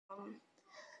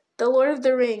The Lord of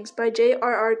the Rings by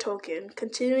J.R.R. Tolkien,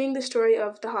 continuing the story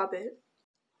of The Hobbit.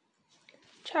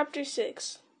 Chapter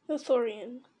 6. The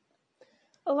Thorin.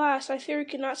 Alas, I fear we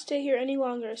cannot stay here any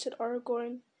longer, said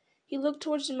Aragorn. He looked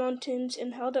towards the mountains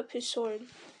and held up his sword.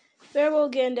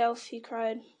 Farewell, Gandalf, he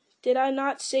cried. Did I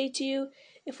not say to you,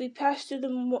 if we pass through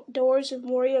the doors of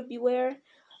Moria, beware?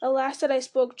 Alas that I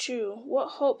spoke true. What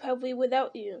hope have we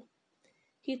without you?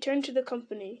 He turned to the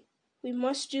company. We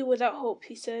must do without hope,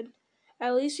 he said.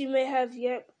 At least we may have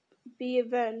yet be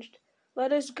avenged.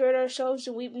 Let us gird ourselves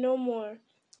and weep no more.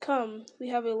 Come, we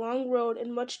have a long road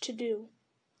and much to do.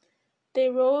 They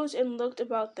rose and looked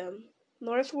about them.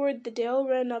 Northward the dale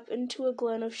ran up into a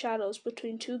glen of shadows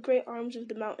between two great arms of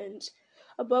the mountains,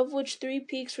 above which three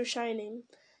peaks were shining: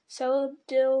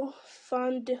 Celebdil,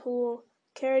 Fandihul,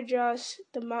 Caradhras,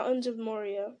 the mountains of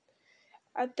Moria.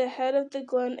 At the head of the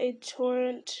glen a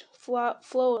torrent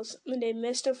flows, and a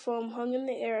mist of foam hung in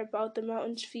the air about the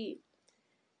mountain's feet.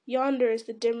 Yonder is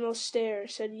the Dimril Stair,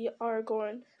 said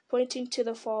Aragorn, pointing to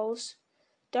the falls.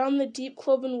 Down the deep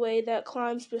cloven way that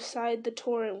climbs beside the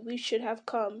torrent we should have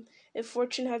come, if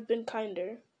fortune had been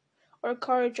kinder. Or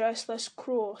Caradhras less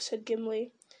cruel, said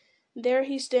Gimli. There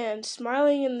he stands,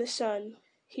 smiling in the sun.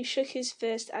 He shook his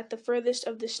fist at the furthest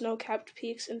of the snow-capped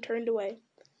peaks and turned away.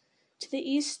 To the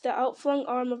east, the outflung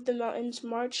arm of the mountains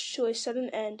marched to a sudden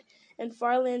end, and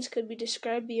far lands could be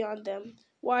descried beyond them,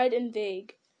 wide and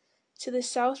vague. To the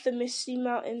south, the misty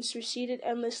mountains receded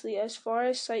endlessly as far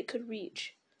as sight could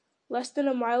reach. Less than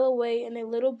a mile away and a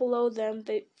little below them,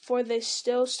 for they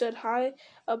still stood high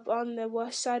up on the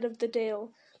west side of the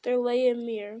dale, there lay a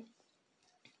mere.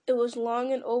 It was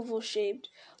long and oval-shaped,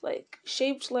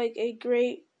 shaped like a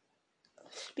great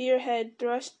spearhead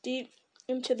thrust deep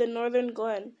into the northern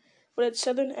glen, but its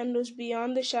southern end was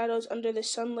beyond the shadows under the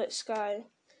sunlit sky.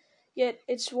 Yet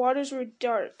its waters were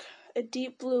dark, a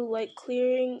deep blue like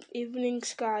clearing evening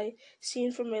sky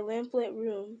seen from a lamplit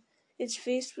room. Its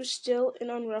face was still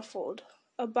and unruffled.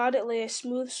 About it lay a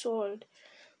smooth sword,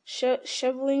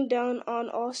 shoveling down on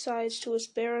all sides to its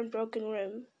bare and broken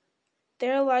rim.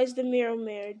 There lies the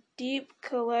Mirrowmere, deep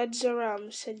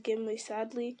Caledzaram, said Gimli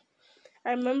sadly.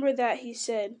 I remember that he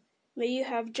said, May you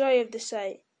have joy of the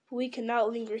sight, but we cannot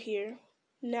linger here.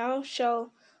 Now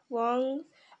shall long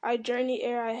I journey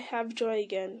ere I have joy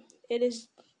again. It is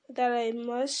that I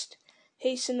must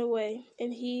hasten away,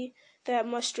 and he that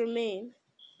must remain.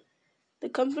 The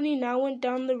company now went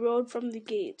down the road from the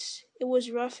gates. It was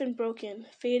rough and broken,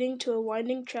 fading to a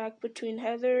winding track between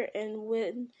heather and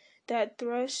whin that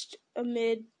thrust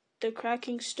amid the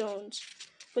cracking stones.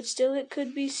 But still it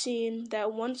could be seen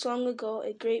that once long ago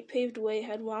a great paved way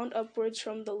had wound upwards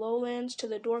from the lowlands to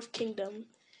the dwarf kingdom.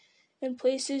 In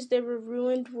places there were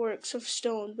ruined works of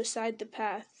stone beside the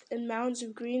path, and mounds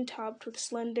of green topped with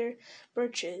slender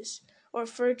birches, or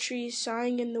fir trees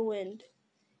sighing in the wind.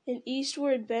 And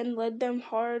eastward Ben led them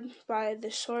hard by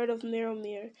the sword of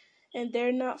Mirrowmere, and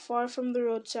there not far from the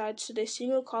roadside stood a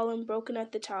single column broken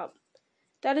at the top.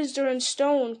 That is Durin's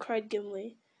stone, cried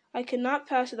Gimli. I cannot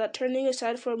pass without turning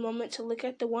aside for a moment to look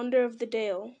at the wonder of the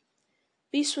dale.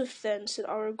 Be swift then, said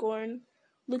Aragorn,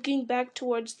 looking back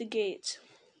towards the gates.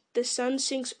 The sun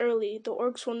sinks early, the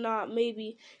orcs will not,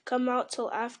 maybe, come out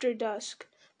till after dusk,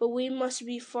 but we must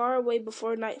be far away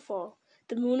before nightfall.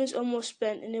 The moon is almost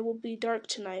spent, and it will be dark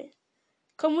tonight.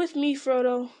 Come with me,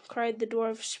 Frodo, cried the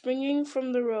dwarf, springing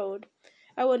from the road.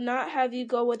 I would not have you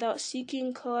go without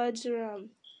seeking Caledzaram.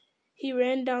 He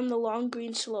ran down the long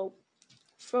green slope.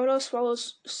 Frodo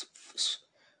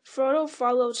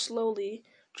followed slowly,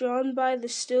 drawn by the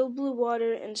still blue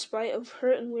water in spite of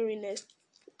hurt and weariness.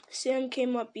 Sam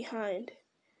came up behind.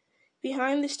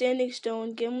 Behind the standing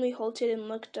stone, Gimli halted and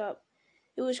looked up.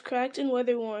 It was cracked and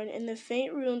weather-worn, and the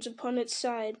faint runes upon its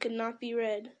side could not be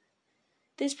read.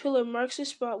 This pillar marks the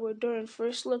spot where Durin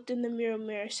first looked in the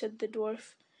Mirrowmere, said the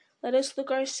dwarf. Let us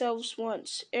look ourselves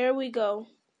once, ere we go.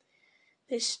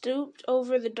 They stooped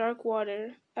over the dark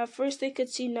water. At first they could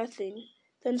see nothing.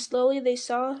 Then slowly they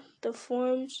saw the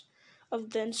forms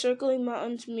of the encircling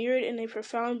mountains mirrored in a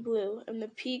profound blue, and the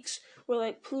peaks were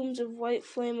like plumes of white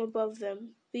flame above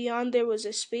them. Beyond there was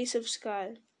a space of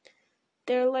sky.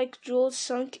 There like jewels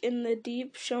sunk in the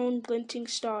deep shone glinting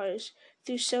stars.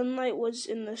 Through sunlight was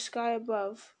in the sky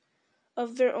above.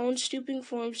 Of their own stooping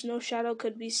forms no shadow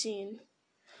could be seen.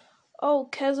 Oh,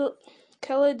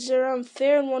 Caledzaram,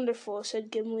 fair and wonderful,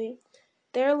 said Gimli.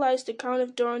 There lies the crown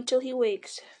of Durin till he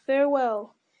wakes.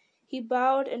 Farewell. He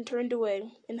bowed and turned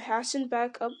away, and hastened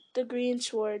back up the green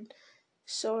sward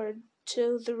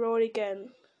to the road again.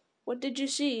 What did you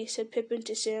see? Said Pippin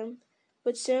to Sam,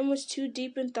 but Sam was too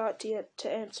deep in thought to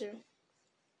answer.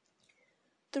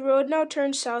 The road now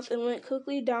turned south and went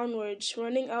quickly downwards,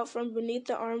 running out from beneath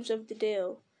the arms of the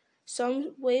dale.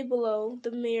 Some way below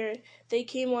the mere they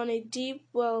came on a deep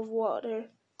well of water,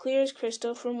 clear as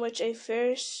crystal, from which a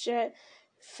fair jet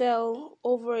fell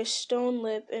over a stone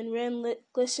lip and ran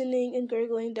glistening and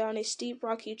gurgling down a steep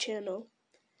rocky channel.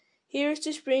 "Here is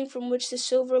the spring from which the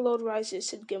silver lode rises,"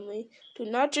 said Gimli. "Do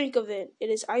not drink of it. It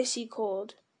is icy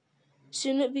cold."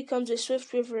 "Soon it becomes a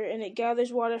swift river, and it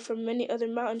gathers water from many other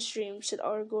mountain streams," said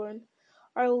Aragorn.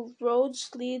 "Our roads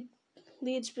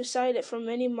leads beside it for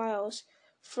many miles,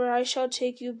 for I shall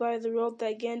take you by the road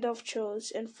that Gandalf chose,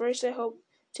 and first I hope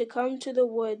to come to the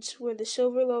woods where the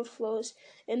silver lode flows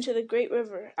into the great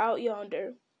river, out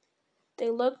yonder." They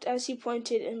looked as he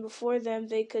pointed, and before them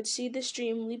they could see the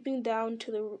stream leaping down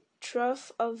to the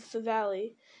trough of the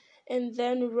valley, and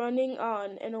then running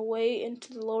on and away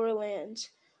into the lower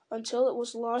lands, until it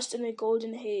was lost in a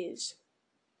golden haze.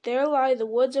 "There lie the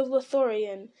woods of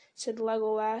Lothlorien," said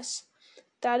Legolas.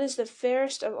 "That is the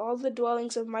fairest of all the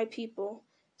dwellings of my people.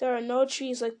 There are no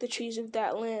trees like the trees of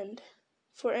that land.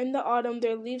 For in the autumn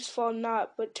their leaves fall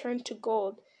not, but turn to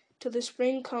gold. Till the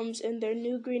spring comes and their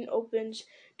new green opens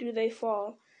do they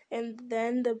fall, and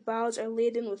then the boughs are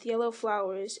laden with yellow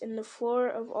flowers, and the floor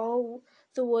of all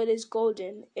the wood is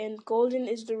golden, and golden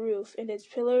is the roof, and its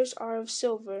pillars are of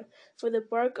silver, for the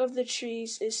bark of the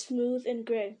trees is smooth and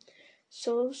gray.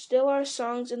 So still our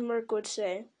songs in Mirkwood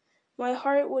say. My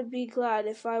heart would be glad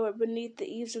if I were beneath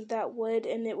the eaves of that wood,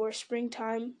 and it were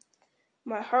springtime."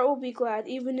 "My heart will be glad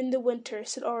even in the winter,"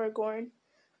 said Aragorn,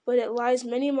 "but it lies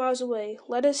many miles away.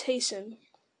 Let us hasten."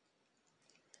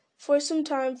 For some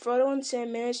time Frodo and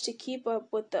Sam managed to keep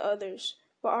up with the others,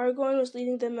 but Aragorn was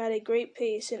leading them at a great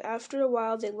pace, and after a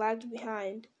while they lagged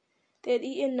behind. They had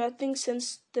eaten nothing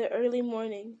since the early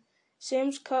morning.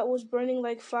 Sam's cut was burning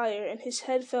like fire, and his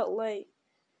head felt light.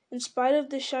 In spite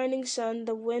of the shining sun,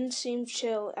 the wind seemed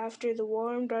chill after the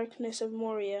warm darkness of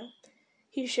Moria.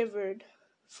 He shivered.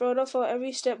 Frodo felt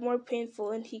every step more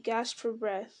painful, and he gasped for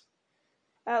breath.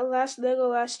 At last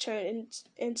Legolas turned,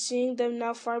 and seeing them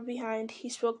now far behind, he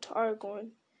spoke to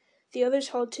Aragorn. The others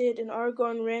halted, and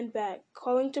Aragorn ran back,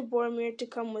 calling to Boromir to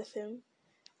come with him.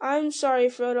 "I'm sorry,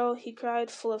 Frodo," he cried,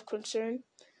 full of concern.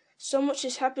 "So much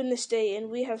has happened this day, and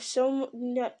we have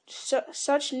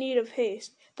such need of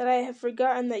haste, that I have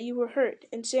forgotten that you were hurt,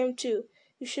 and Sam too.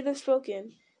 You should have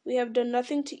spoken. We have done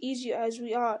nothing to ease you as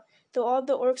we ought, though all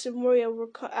the orcs of Moria were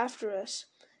after us.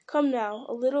 Come now,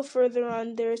 a little further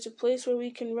on there is a place where we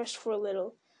can rest for a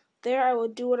little. There I will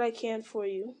do what I can for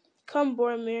you. Come,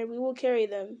 Boromir, we will carry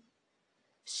them."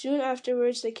 Soon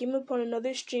afterwards they came upon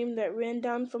another stream that ran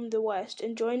down from the west,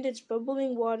 and joined its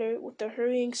bubbling water with the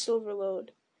hurrying silver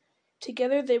lode.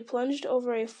 Together they plunged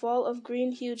over a fall of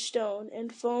green-hued stone,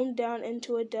 and foamed down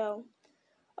into a dell.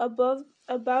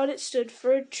 About it stood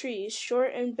fir trees,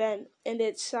 short and bent, and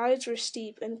its sides were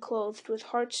steep and clothed with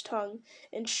hart's tongue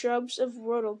and shrubs of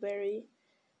whortleberry.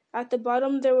 At the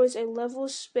bottom there was a level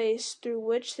space through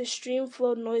which the stream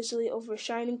flowed noisily over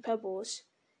shining pebbles.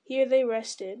 Here they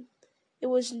rested. It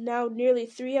was now nearly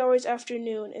 3 hours after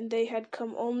noon, and they had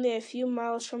come only a few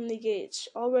miles from the gates.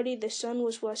 Already the sun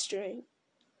was westering.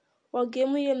 While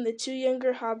Gimli and the two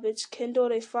younger hobbits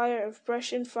kindled a fire of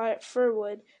brush and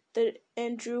fir-wood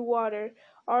and drew water,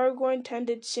 Aragorn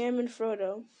tended Sam and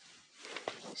Frodo.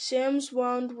 Sam's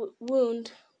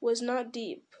wound was not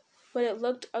deep, but it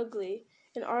looked ugly,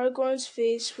 and Aragorn's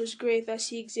face was grave as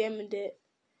he examined it.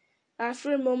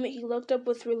 After a moment he looked up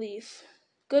with relief.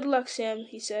 "Good luck, Sam,"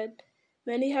 he said.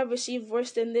 "Many have received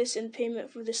worse than this in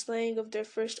payment for the slaying of their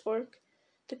first orc.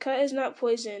 The cut is not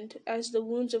poisoned, as the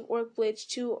wounds of orc blades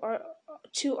too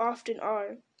often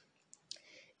are.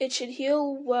 It should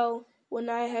heal well when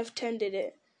I have tended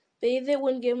it. Bathe it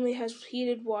when Gimli has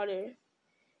heated water."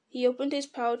 He opened his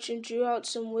pouch and drew out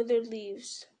some withered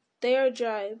leaves. "They are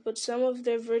dry, but some of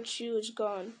their virtue is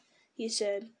gone," he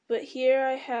said. "But here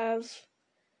I have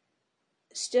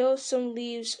still some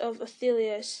leaves of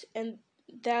Athelias, and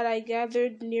that I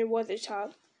gathered near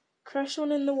Weathertop. Crush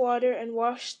one in the water and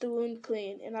wash the wound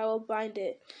clean, and I will bind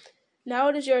it. Now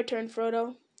it is your turn,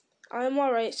 Frodo." "I am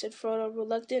all right," said Frodo,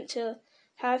 reluctant to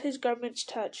have his garments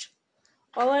touched.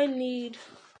 All I need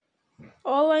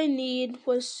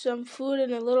was some food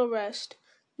and a little rest."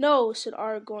 "No," said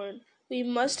Aragorn. "We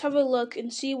must have a look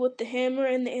and see what the hammer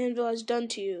and the anvil has done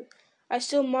to you. I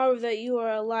still marvel that you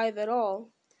are alive at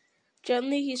all."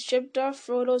 Gently he stripped off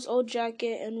Frodo's old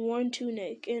jacket and worn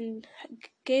tunic, and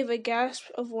gave a gasp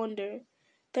of wonder.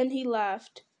 Then he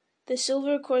laughed. The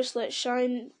silver corselet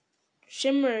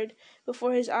shimmered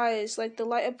before his eyes like the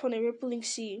light upon a rippling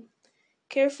sea.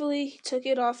 Carefully he took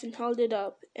it off and held it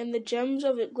up, and the gems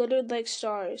of it glittered like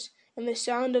stars, and the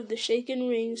sound of the shaken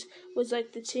rings was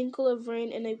like the tinkle of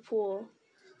rain in a pool.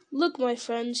 "Look, my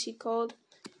friends," he called.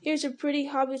 "Here's a pretty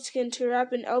hobbit skin to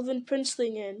wrap an elven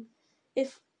princeling in.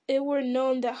 If it were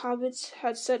known that hobbits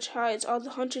had such hides, all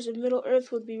the hunters of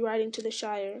Middle-earth would be riding to the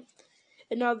Shire.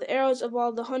 And all the arrows of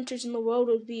all the hunters in the world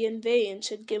would be in vain,"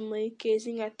 said Gimli,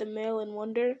 gazing at the mail in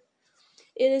wonder.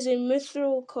 "It is a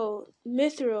mithril coat.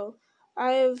 Mithril!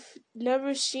 I have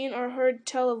never seen or heard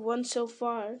tell of one so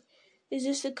far. Is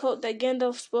this the coat that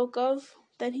Gandalf spoke of?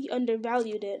 Then he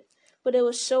undervalued it. But it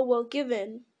was so well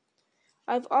given."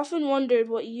 "I've often wondered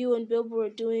what you and Bilbo are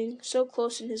doing, so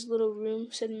close in his little room,"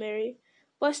 said Merry.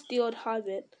 "Bless the old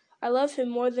hobbit. I love him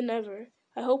more than ever.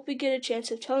 I hope we get a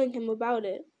chance of telling him about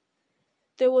it."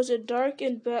 There was a dark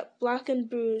and blackened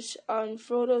bruise on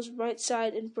Frodo's right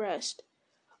side and breast.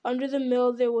 Under the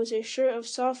mill there was a shirt of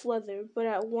soft leather, but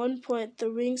at one point the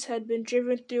rings had been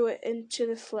driven through it into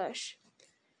the flesh.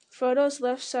 Frodo's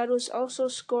left side was also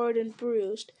scored and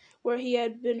bruised, where he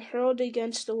had been hurled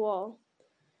against the wall.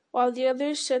 While the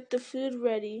others set the food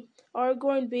ready,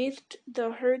 Aragorn bathed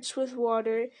the hurts with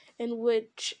water in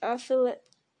which Athalias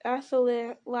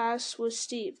was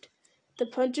steeped. The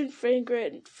pungent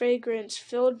fragrance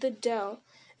filled the dell,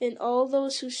 and all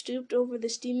those who stooped over the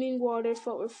steaming water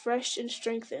felt refreshed and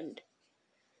strengthened.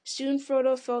 Soon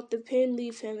Frodo felt the pain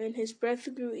leave him, and his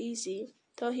breath grew easy,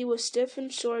 till he was stiff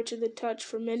and sore to the touch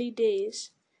for many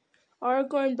days.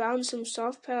 Aragorn bound some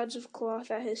soft pads of cloth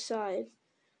at his side.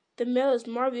 "The mail is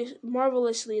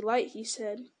marvelously light," he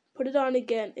said. "Put it on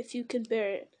again, if you can bear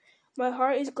it. My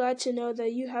heart is glad to know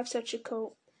that you have such a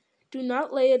coat. Do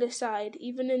not lay it aside,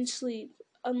 even in sleep,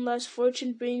 unless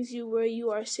fortune brings you where you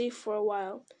are safe for a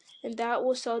while, and that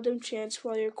will seldom chance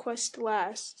while your quest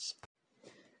lasts."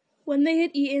 When they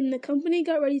had eaten, the company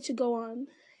got ready to go on.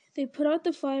 They put out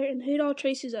the fire and hid all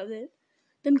traces of it.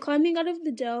 Then, climbing out of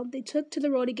the dell, they took to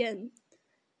the road again.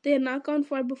 They had not gone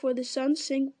far before the sun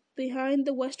sank behind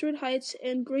the westward heights,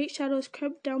 and great shadows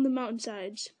crept down the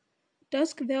mountainsides.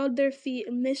 Dusk veiled their feet,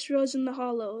 and mist rose in the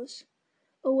hollows.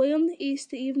 Away on the east,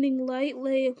 the evening light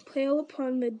lay pale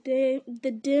upon the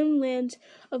dim lands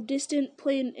of distant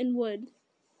plain and wood.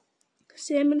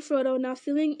 Sam and Frodo, now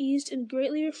feeling eased and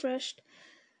greatly refreshed,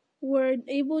 were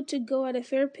able to go at a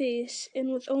fair pace,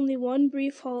 and with only one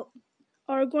brief halt,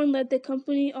 Aragorn led the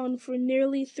company on for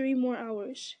nearly 3 more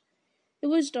hours. It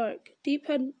was dark. Deep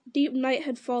night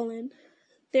had fallen.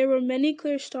 There were many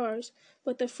clear stars,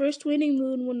 but the first waning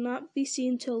moon would not be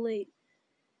seen till late.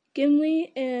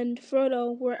 Gimli and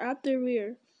Frodo were at the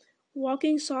rear,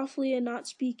 walking softly and not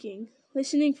speaking,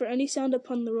 listening for any sound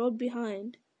upon the road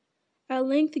behind. At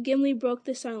length Gimli broke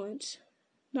the silence.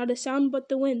 "Not a sound but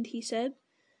the wind," he said.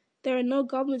 "There are no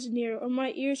goblins near, or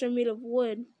my ears are made of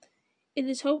wood. It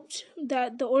is hoped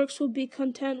that the orcs will be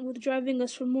content with driving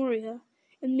us from Moria,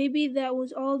 and maybe that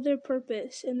was all their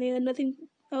purpose, and they had nothing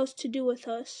else to do with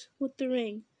us, with the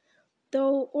ring.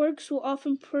 Though orcs will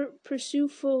often pursue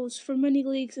foes for many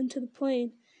leagues into the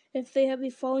plain, if they have a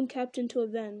fallen captain to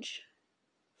avenge."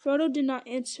 Frodo did not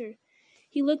answer.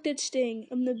 He looked at Sting,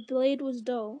 and the blade was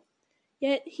dull.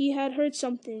 Yet he had heard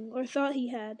something, or thought he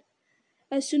had.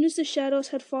 As soon as the shadows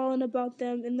had fallen about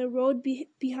them and the road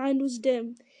behind was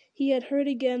dim, he had heard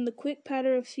again the quick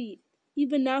patter of feet.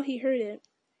 Even now he heard it.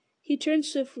 He turned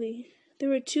swiftly. There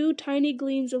were 2 tiny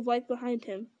gleams of light behind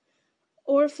him.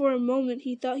 Or for a moment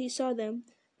he thought he saw them,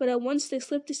 but at once they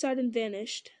slipped aside and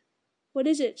vanished. "What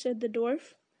is it?" said the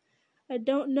dwarf. "I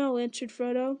don't know," answered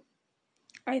Frodo.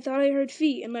 "I thought I heard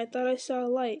feet, and I thought I saw a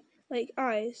light, like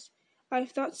eyes. I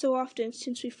have thought so often,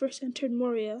 since we first entered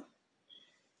Moria."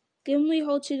 Gimli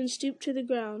halted and stooped to the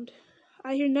ground.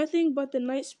 "I hear nothing but the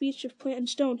night speech of plant and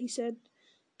stone," he said.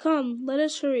 "Come, let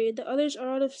us hurry, the others are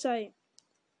out of sight."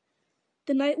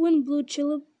 The night wind blew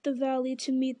chill up the valley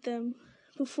to meet them.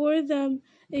 Before them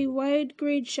a wide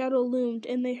grey shadow loomed,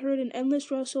 and they heard an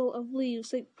endless rustle of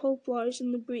leaves like poplars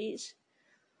in the breeze.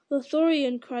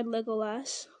 "Lothlorien!" cried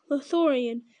Legolas.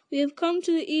 "Lothlorien! We have come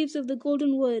to the eaves of the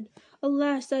Golden Wood.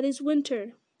 Alas, that is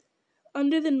winter!"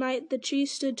 Under the night the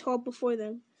trees stood tall before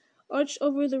them, arched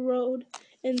over the road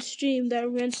and stream that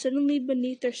ran suddenly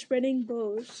beneath their spreading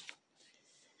boughs.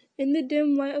 In the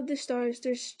dim light of the stars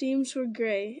their stems were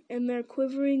grey, and their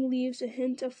quivering leaves a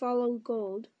hint of fallow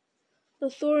gold.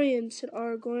 "Lothlorien," said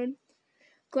Aragorn.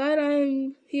 "Glad I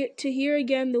am to hear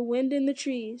again the wind in the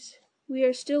trees. We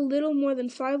are still little more than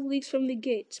 5 leagues from the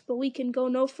gates, but we can go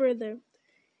no further.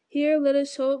 Here let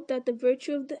us hope that the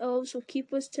virtue of the elves will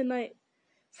keep us tonight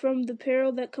from the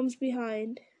peril that comes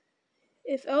behind."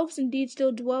 "If elves indeed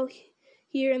still dwell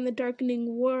here in the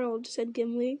darkening world," said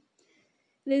Gimli.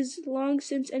 "It is long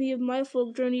since any of my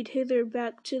folk journeyed hither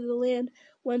back to the land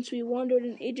whence we wandered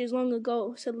in ages long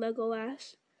ago, said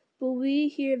Legolas. But we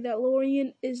hear that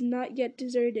Lorien is not yet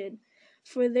deserted,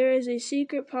 for there is a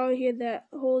secret power here that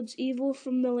holds evil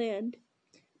from the land.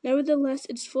 Nevertheless,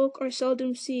 its folk are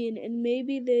seldom seen, and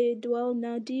maybe they dwell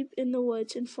now deep in the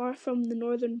woods and far from the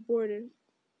northern border.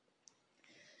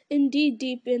 Indeed,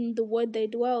 deep in the wood they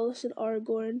dwell, said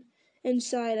Aragorn, and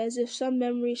sighed as if some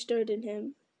memory stirred in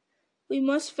him. We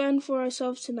must fend for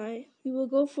ourselves tonight. We will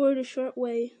go forward a short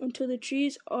way, until the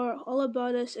trees are all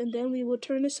about us, and then we will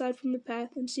turn aside from the path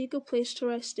and seek a place to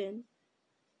rest in.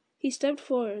 He stepped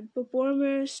forward, but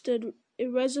Boromir stood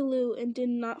irresolute and did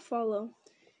not follow.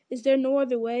 Is there no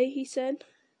other way? He said.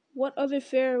 What other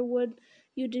fare would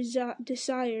you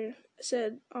desire?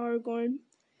 Said Aragorn.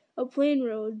 A plain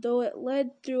road, though it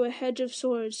led through a hedge of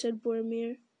swords, said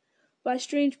Boromir. By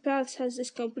strange paths has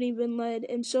this company been led,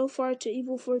 and so far to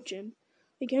evil fortune.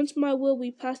 Against my will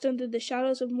we passed under the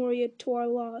shadows of Moria to our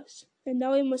loss, and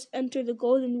now we must enter the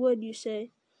Golden Wood, you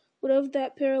say. What of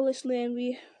that perilous land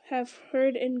we have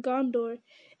heard in Gondor,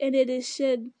 and it is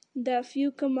said that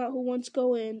few come out who once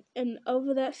go in, and of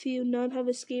that few none have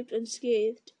escaped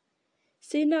unscathed.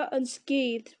 Say not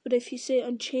unscathed, but if you say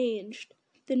unchanged,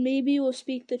 then maybe you will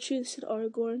speak the truth, said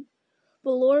Aragorn.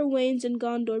 But lore wanes in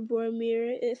Gondor,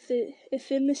 Boromir,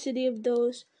 if in the city of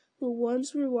those who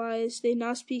once were wise they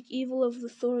now speak evil of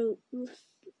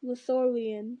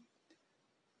Lothlorien.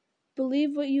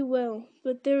 Believe what you will,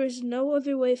 but there is no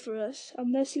other way for us,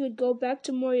 unless you would go back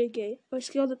to Moria Gate, or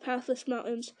scale the pathless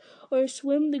mountains, or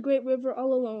swim the great river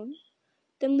all alone.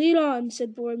 Then lead on,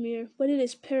 said Boromir, but it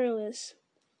is perilous.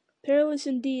 Perilous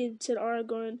indeed, said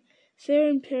Aragorn, fair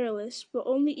and perilous, but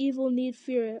only evil need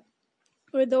fear it,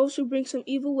 or those who bring some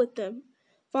evil with them.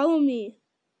 Follow me.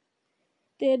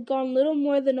 They had gone little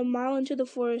more than a mile into the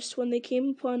forest when they came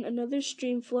upon another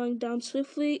stream flowing down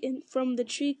swiftly from the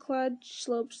tree-clad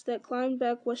slopes that climbed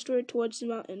back westward towards the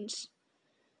mountains.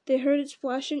 They heard it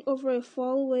splashing over a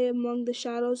fall away among the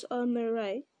shadows on their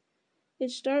right.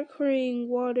 Its dark hurrying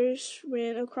waters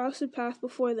ran across the path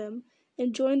before them,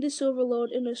 and joined the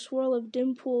Silverlode in a swirl of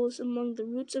dim pools among the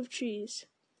roots of trees.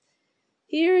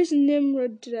 Here is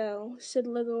Nimrodel, said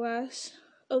Legolas.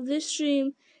 Of this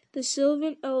stream the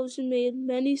Sylvan elves made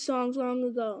many songs long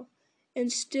ago,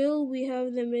 and still we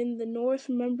have them in the north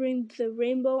remembering the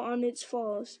rainbow on its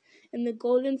falls, and the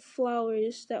golden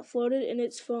flowers that floated in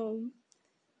its foam.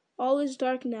 All is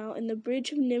dark now, and the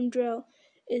bridge of Nimdrel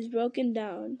is broken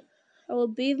down. I will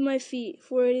bathe my feet,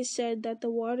 for it is said that the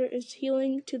water is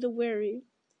healing to the weary.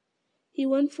 He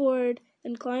went forward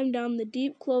and climbed down the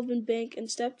deep cloven bank and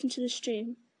stepped into the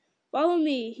stream. Follow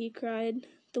me, he cried.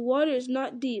 The water is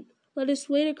not deep. Let us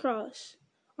wade across.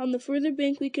 On the further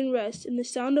bank we can rest, and the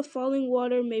sound of falling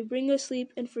water may bring us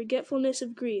sleep and forgetfulness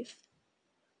of grief.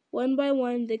 One by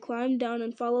one they climbed down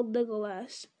and followed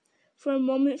Legolas. For a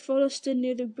moment Frodo stood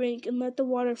near the brink and let the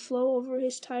water flow over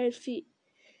his tired feet.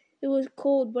 It was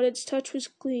cold, but its touch was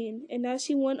clean, and as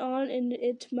he went on and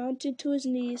it mounted to his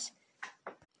knees,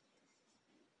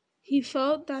 he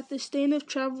felt that the stain of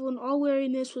travel and all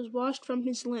weariness was washed from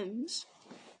his limbs.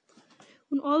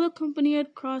 When all the company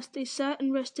had crossed, they sat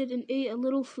and rested and ate a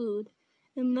little food,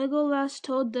 and Legolas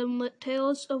told them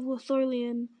tales of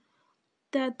Lothlorien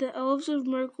that the elves of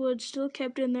Mirkwood still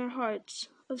kept in their hearts,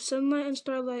 of sunlight and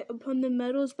starlight upon the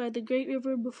meadows by the great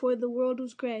river before the world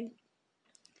was grey.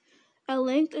 At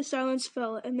length a silence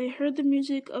fell, and they heard the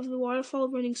music of the waterfall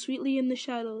running sweetly in the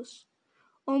shadows.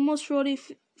 Almost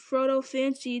Frodo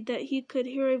fancied that he could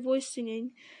hear a voice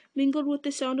singing, mingled with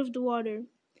the sound of the water.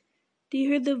 Do you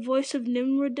hear the voice of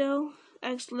Nimrodel?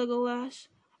 Asked Legolas.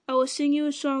 I will sing you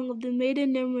a song of the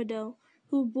maiden Nimrodel,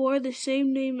 who bore the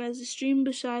same name as the stream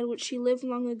beside which she lived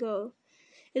long ago.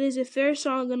 It is a fair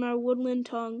song in our woodland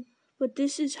tongue, but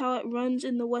this is how it runs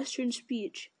in the western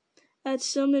speech, as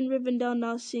some in Rivendell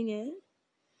now sing it.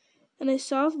 In a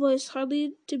soft voice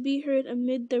hardly to be heard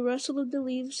amid the rustle of the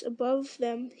leaves above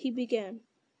them, he began.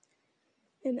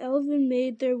 An elven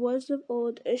maid there was of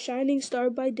old, a shining star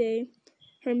by day.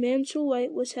 Her mantle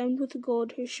white was hemmed with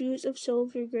gold, her shoes of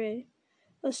silver grey.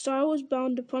 A star was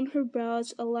bound upon her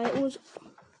brows, a light was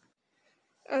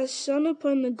as sun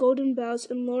upon the golden boughs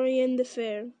in Lorien the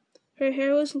fair. Her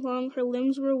hair was long, her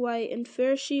limbs were white, and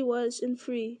fair she was and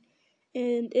free,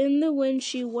 and in the wind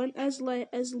she went as light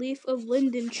as leaf of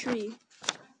linden tree.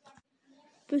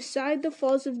 Beside the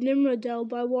falls of Nimrodel,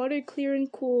 by water clear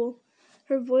and cool,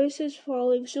 her voice as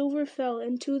falling silver fell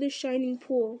into the shining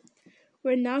pool.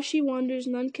 Where now she wanders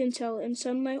none can tell, in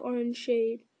sunlight or in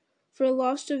shade, for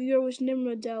lost of yore was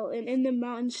Nimrodel, and in the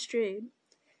mountains strayed.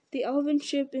 The elven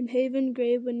ship in haven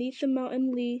grey beneath the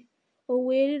mountain lee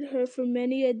awaited her for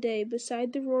many a day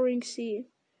beside the roaring sea.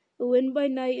 A wind by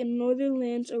night in northern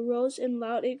lands arose and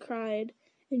loud it cried,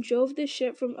 and drove the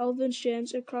ship from elven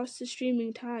strands across the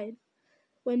streaming tide.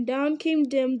 When down came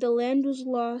dim, the land was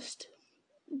lost,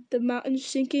 the mountains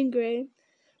sinking grey,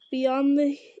 beyond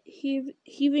the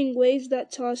heaving waves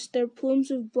that tossed their plumes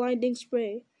of blinding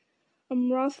spray.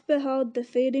 Amroth beheld the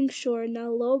fading shore, now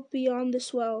low beyond the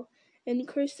swell, and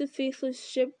cursed the faithless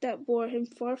ship that bore him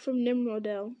far from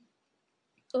Nimrodel.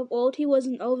 Of old he was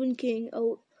an elven king,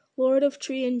 a lord of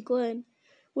tree and glen,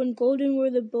 when golden were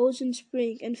the bows in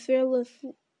spring, and fair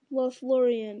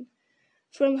Lothlorien.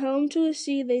 From helm to the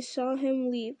sea they saw him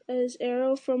leap, as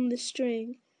arrow from the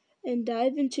string, and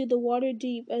dive into the water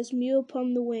deep, as mew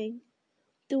upon the wing.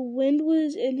 The wind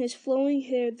was in his flowing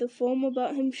hair, the foam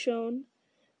about him shone.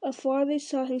 Afar they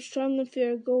saw him strong and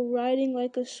fair, go riding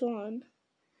like a swan.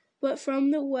 But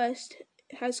from the west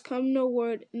has come no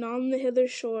word, and on the hither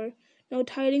shore no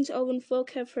tidings elven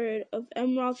folk have heard of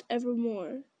Amroth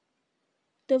evermore.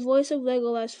 The voice of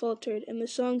Legolas faltered, and the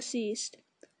song ceased.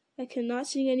 I cannot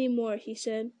sing any more, he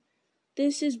said.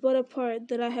 This is but a part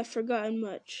that I have forgotten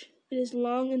much. It is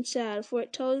long and sad, for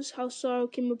it tells how sorrow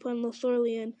came upon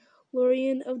Lothlorien,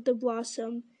 Lorien of the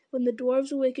Blossom, when the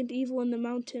dwarves awakened evil in the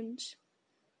mountains.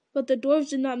 But the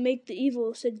dwarves did not make the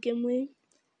evil, said Gimli.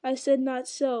 I said not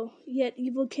so, yet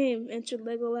evil came, answered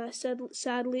Legolas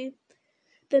sadly.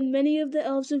 Then many of the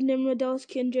elves of Nimrodal's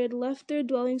kindred left their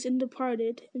dwellings and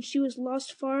departed, and she was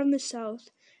lost far in the south,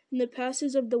 in the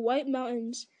passes of the White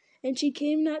Mountains, and she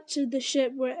came not to the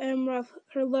ship where Amroth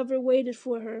her lover waited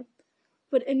for her.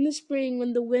 But in the spring,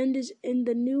 when the wind is in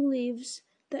the new leaves,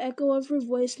 the echo of her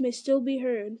voice may still be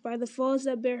heard by the falls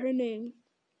that bear her name.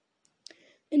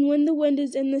 And when the wind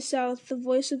is in the south, the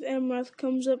voice of Amroth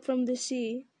comes up from the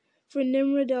sea, for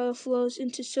Nimrodel flows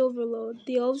into Silverlode.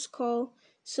 The elves call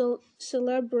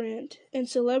Celebrant, and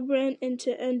Celebrant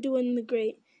into Anduin the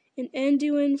Great, and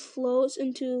Anduin flows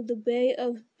into the Bay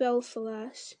of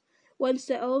Belfalas, whence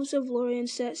the elves of Lorien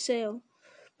set sail.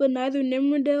 But neither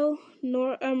Nimrodel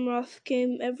nor Amroth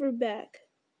came ever back.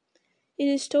 It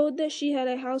is told that she had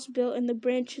a house built in the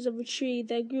branches of a tree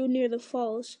that grew near the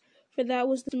falls, for that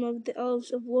was the custom of the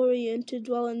elves of Lorien to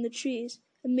dwell in the trees,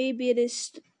 and maybe it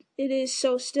is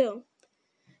so still.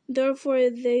 Therefore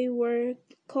they were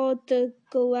called the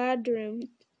Galadrim,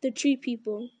 the tree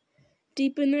people.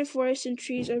 Deep in their forests and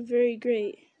trees are very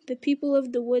great. The people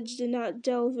of the woods did not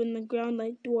delve in the ground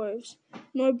like dwarves,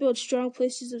 nor build strong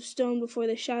places of stone before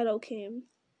the shadow came.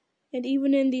 And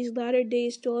even in these latter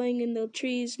days dwelling in the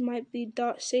trees might be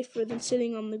thought safer than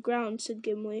sitting on the ground, said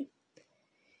Gimli.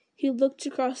 He looked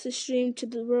across the stream to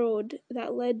the road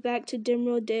that led back to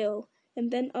Dimrod Dale,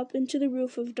 and then up into the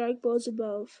roof of dark boughs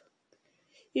above.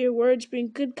 Your words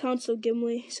bring good counsel,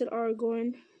 Gimli, said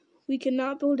Aragorn. We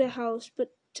cannot build a house,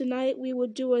 but tonight we will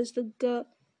do as the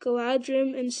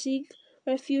Galadrim and seek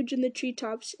refuge in the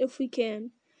treetops, if we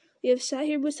can. We have sat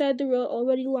here beside the road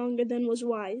already longer than was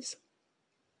wise.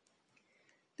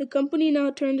 The company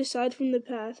now turned aside from the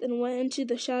path and went into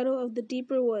the shadow of the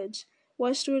deeper woods,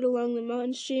 westward along the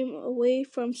mountain stream away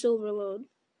from Silverlode.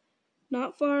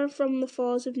 Not far from the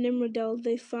falls of Nimrodel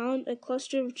they found a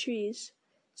cluster of trees,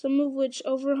 some of which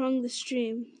overhung the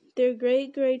stream. Their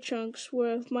great grey trunks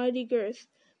were of mighty girth,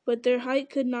 but their height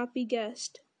could not be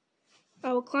guessed.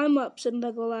 I will climb up, said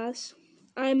Legolas.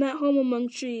 I am at home among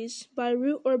trees, by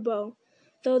root or bough,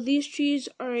 though these trees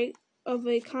are of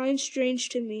a kind strange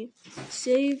to me,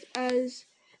 save as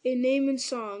a name and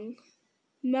song.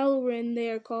 Melrin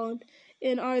they are called,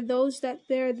 and are those that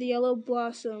bear the yellow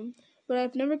blossom, but I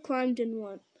have never climbed in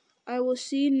one. I will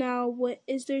see now what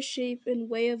is their shape and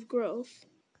way of growth.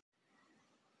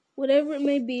 Whatever it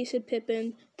may be, said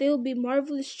Pippin, they will be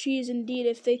marvelous trees indeed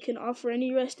if they can offer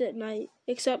any rest at night,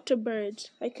 except to birds.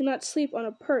 I cannot sleep on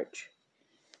a perch.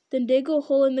 Then dig a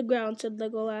hole in the ground, said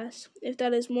Legolas, if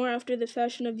that is more after the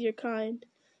fashion of your kind.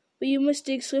 But you must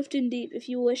dig swift and deep if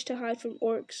you wish to hide from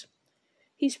orcs.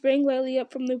 He sprang lightly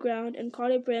up from the ground and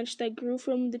caught a branch that grew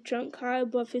from the trunk high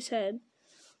above his head.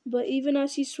 But even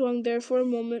as he swung there for a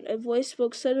moment, a voice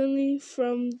spoke suddenly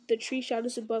from the tree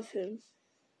shadows above him.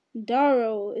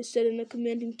 Darrow, it said in a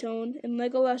commanding tone, and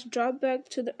Legolas dropped back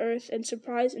to the earth in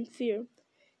surprise and fear.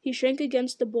 He shrank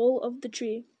against the bole of the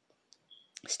tree.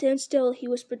 Stand still, he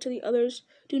whispered to the others.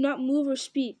 Do not move or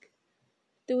speak.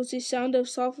 There was a sound of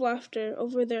soft laughter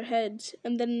over their heads,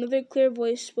 and then another clear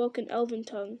voice spoke in Elven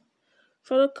tongue.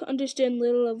 Frodo could understand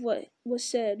little of what was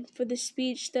said, for the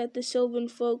speech that the sylvan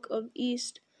folk of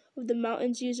east of the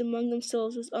mountains used among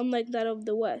themselves was unlike that of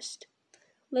the west.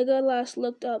 Legolas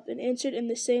looked up and answered in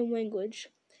the same language.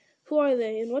 Who are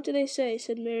they, and what do they say?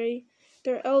 Said Merry.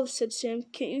 They're elves, said Sam.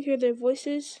 Can't you hear their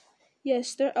voices?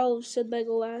 Yes, they're elves, said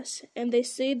Legolas, and they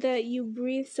say that you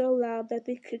breathe so loud that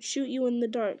they could shoot you in the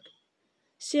dark.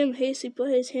 Sam hastily put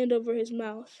his hand over his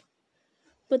mouth.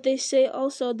 But they say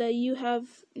also that you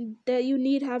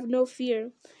need have no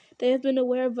fear. They have been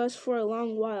aware of us for a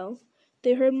long while.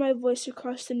 They heard my voice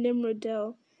across the Nimrod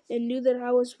Dell, and knew that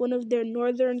I was one of their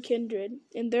northern kindred,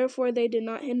 and therefore they did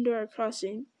not hinder our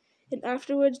crossing. And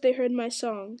afterwards they heard my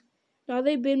song. Now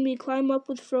they bid me climb up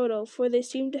with Frodo, for they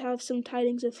seem to have some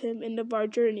tidings of him and of our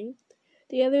journey.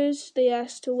 The others they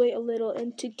asked to wait a little,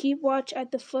 and to keep watch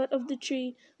at the foot of the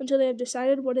tree until they have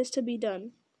decided what is to be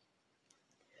done.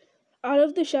 Out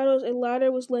of the shadows a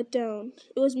ladder was let down.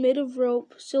 It was made of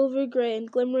rope, silver gray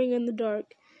and glimmering in the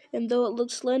dark, and though it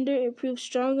looked slender, it proved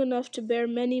strong enough to bear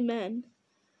many men.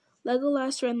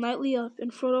 Legolas ran lightly up,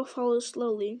 and Frodo followed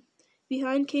slowly.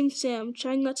 Behind came Sam,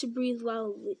 trying not to breathe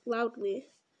loudly.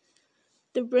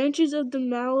 The branches of the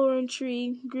Maloran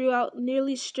tree grew out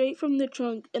nearly straight from the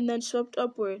trunk and then swept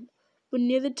upward, but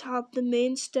near the top the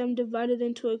main stem divided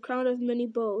into a crown of many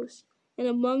bows, and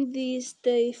among these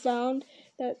they found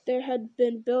that there had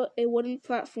been built a wooden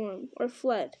platform, or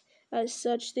flet, as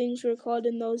such things were called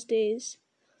in those days.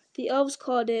 The elves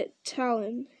called it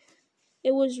Talon.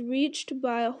 It was reached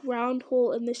by a round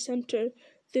hole in the center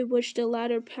through which the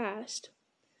ladder passed.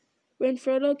 When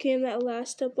Frodo came at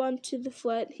last up onto the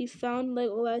flet, he found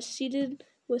Legolas seated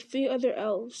with 3 other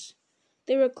elves.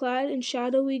 They were clad in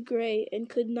shadowy gray and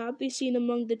could not be seen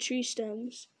among the tree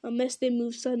stems, unless they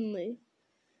moved suddenly.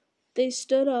 They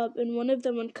stood up, and one of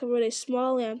them uncovered a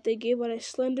small lamp that gave out a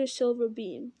slender silver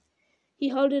beam. He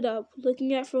held it up,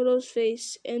 looking at Frodo's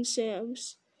face and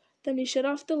Sam's. Then he shut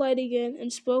off the light again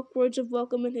and spoke words of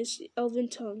welcome in his elven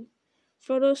tongue.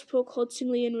 Frodo spoke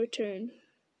haltingly in return.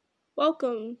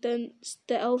 "Welcome," then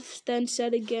the elf then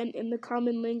said again in the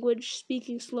common language,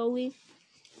 speaking slowly.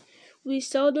 "We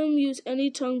seldom use any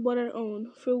tongue but our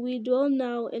own, for we dwell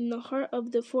now in the heart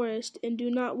of the forest and do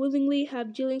not willingly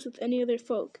have dealings with any other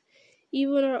folk.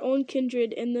 Even our own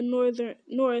kindred in the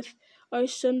north are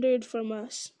sundered from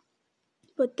us.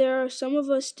 But there are some of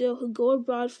us still who go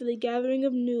abroad for the gathering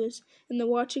of news and the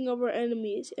watching of our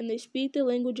enemies, and they speak the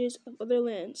languages of other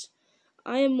lands.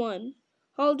 I am one.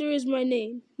 Haldir is my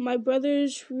name. My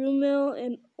brothers Rumil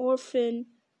and Orphan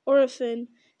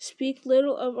speak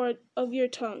little of your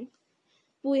tongue.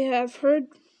 But we have heard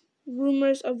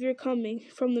rumors of your coming,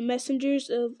 from the messengers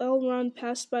of Elrond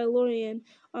passed by Lorien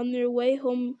on their way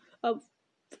home up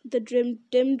the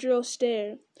Dimdril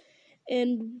stair,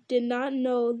 and did not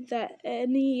know that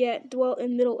any yet dwelt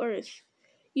in Middle-earth.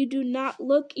 You do not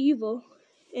look evil,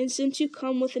 and since you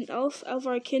come with an elf of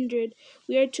our kindred,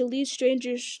 we are to lead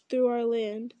strangers through our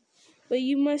land. But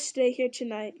you must stay here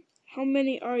tonight. How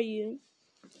many are you?"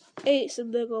 "8,"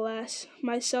 said Legolas.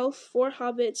 "Myself, 4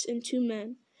 hobbits, and 2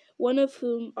 men, one of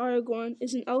whom, Aragorn,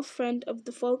 is an elf friend of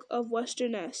the folk of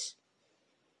Westernesse."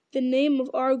 "The name of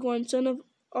Aragorn, son of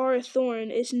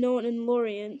Arathorn, is known in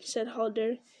Lorien," said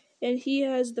Haldir, "and he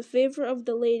has the favour of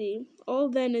the lady. All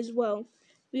then is well.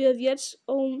 We have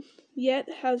yet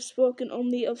have spoken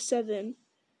only of 7.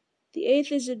 "The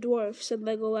 8th is a dwarf," said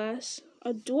Legolas.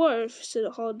 "A dwarf," said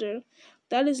Haldir.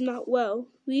 "That is not well.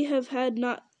 We have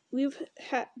not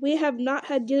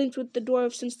had dealings with the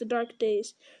dwarves since the dark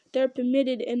days. They are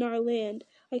permitted in our land.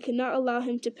 I cannot allow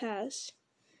him to pass."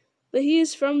 "But he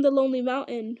is from the Lonely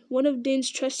Mountain, one of Dane's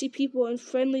trusty people and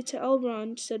friendly to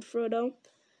Elrond," said Frodo.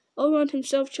 "Elrond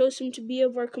himself chose him to be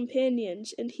of our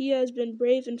companions, and he has been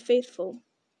brave and faithful."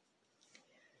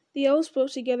 The elves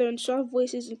spoke together in soft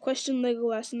voices and questioned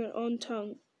Legolas in their own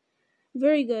tongue.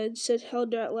 "Very good," said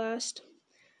Haldir at last.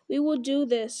 "We will do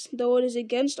this, though it is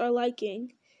against our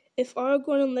liking. If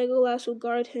Aragorn and Legolas will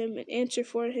guard him and answer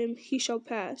for him, he shall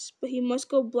pass, but he must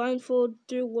go blindfold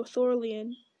through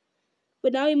Lothlorien.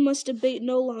 But now we must debate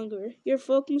no longer. Your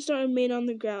folk must not remain on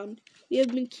the ground. We have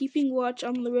been keeping watch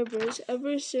on the rivers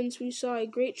ever since we saw a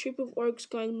great troop of orcs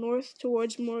going north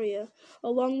towards Moria,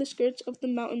 along the skirts of the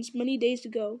mountains many days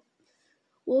ago.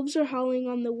 Wolves are howling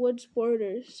on the wood's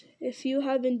borders. If you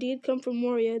have indeed come from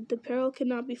Moria, the peril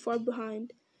cannot be far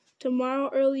behind. Tomorrow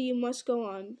early you must go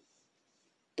on.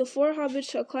 The 4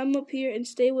 hobbits shall climb up here and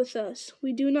stay with us.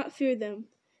 We do not fear them.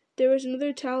 There is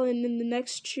another Talon in the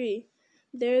next tree.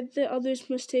 There the others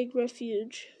must take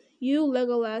refuge. You,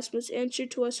 Legolas, must answer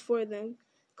to us for them.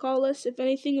 Call us if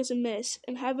anything is amiss,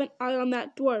 and have an eye on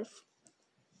that dwarf."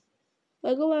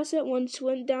 Legolas at once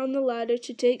went down the ladder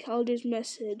to take Haldir's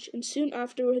message, and soon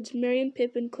afterwards Merry and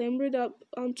Pippin clambered up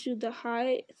onto the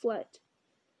high flet.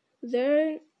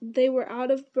 There they were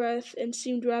out of breath and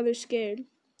seemed rather scared.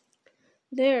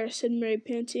 "There," said Merry,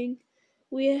 panting.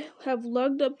 "We have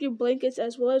lugged up your blankets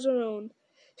as well as our own.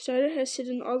 Strider has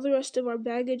hidden all the rest of our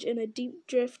baggage in a deep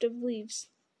drift of leaves.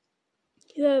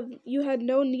 You had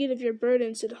no need of your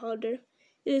burden, said Halder.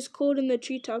 It is cold in the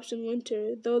treetops in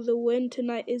winter, though the wind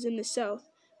tonight is in the south.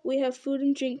 We have food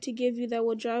and drink to give you that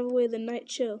will drive away the night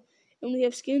chill, and we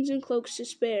have skins and cloaks to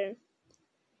spare.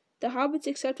 The hobbits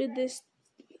accepted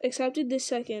this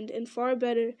second, and far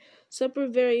better, supper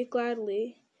very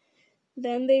gladly.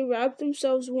 Then they wrapped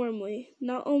themselves warmly,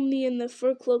 not only in the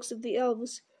fur cloaks of the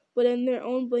elves, but in their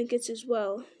own blankets as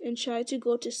well, and tried to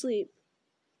go to sleep.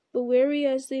 But weary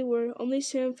as they were, only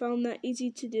Sam found that easy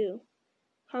to do.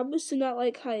 Hobbits do not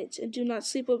like heights, and do not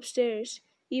sleep upstairs,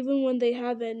 even when they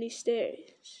have any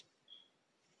stairs.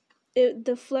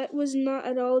 The flat was not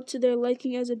at all to their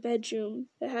liking as a bedroom.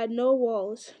 It had no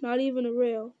walls, not even a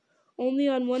rail. Only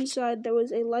on one side there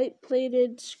was a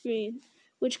light-plated screen,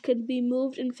 which could be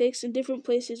moved and fixed in different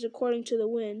places according to the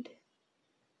wind.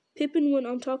 Pippin went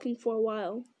on talking for a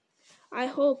while. I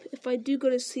hope, if I do go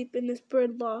to sleep in this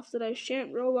bird loft, that I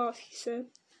shan't roll off, he said.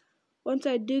 Once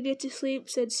I do get to sleep,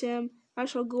 said Sam, I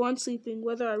shall go on sleeping,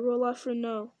 whether I roll off or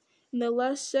no. And the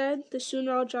less said, the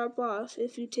sooner I'll drop off,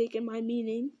 if you take it my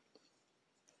meaning.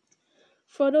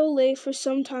 Frodo lay for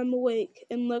some time awake,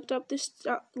 and looked up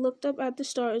at the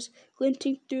stars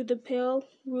glinting through the pale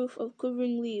roof of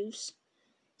quivering leaves.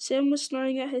 Sam was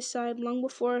snoring at his side long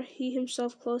before he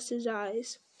himself closed his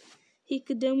eyes. He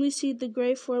could dimly see the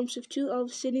grey forms of two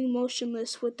elves sitting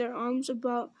motionless with their arms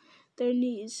about their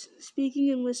knees, speaking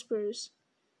in whispers.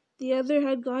 The other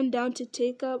had gone down to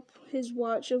take up his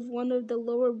watch of one of the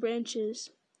lower branches,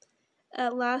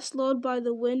 at last lulled by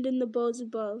the wind and the boughs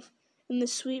above, and the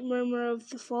sweet murmur of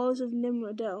the falls of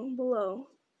Nimrodel below.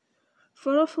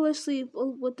 Frodo fell asleep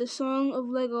with the song of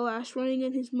Legolas running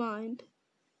in his mind.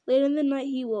 Late in the night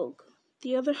he woke.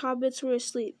 The other hobbits were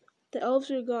asleep. The elves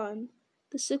were gone.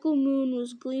 The sickle moon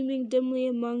was gleaming dimly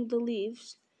among the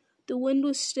leaves. The wind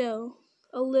was still.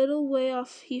 A little way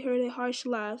off he heard a harsh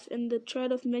laugh and the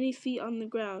tread of many feet on the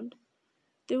ground.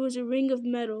 There was a ring of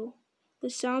metal. The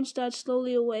sounds died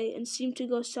slowly away and seemed to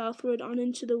go southward on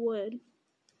into the wood.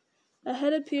 A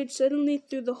head appeared suddenly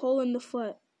through the hole in the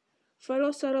flat.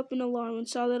 Frodo sat up in alarm and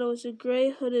saw that it was a grey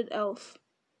hooded elf.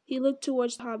 He looked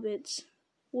towards the hobbits.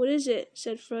 What is it?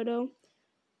 Said Frodo.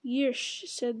 Yersh,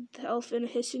 said the elf in a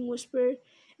hissing whisper,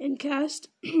 and cast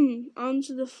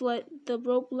onto the flat the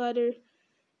rope ladder.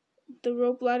 The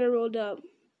rope ladder rolled up.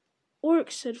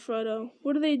 Orcs, said Frodo.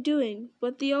 What are they doing?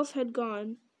 But the elf had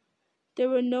gone. There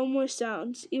were no more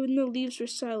sounds. Even the leaves were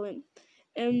silent,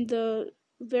 and the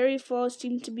very falls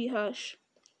seemed to be hushed.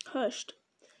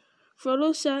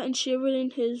 Frodo sat and shivered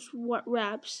in his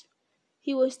wraps.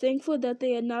 He was thankful that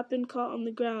they had not been caught on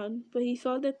the ground, but he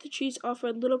felt that the trees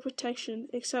offered little protection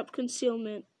except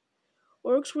concealment.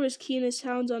 Orcs were as keen as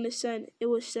hounds on a scent, it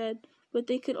was said, but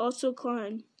they could also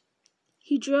climb.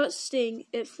 He drew out Sting.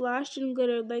 It flashed and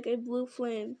glittered like a blue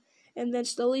flame, and then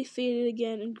slowly faded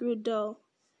again and grew dull.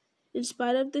 In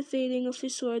spite of the fading of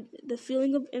his sword, the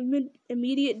feeling of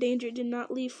immediate danger did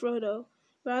not leave Frodo.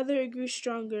 Rather, it grew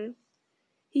stronger.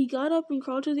 He got up and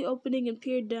crawled to the opening and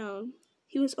peered down.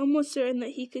 He was almost certain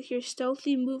that he could hear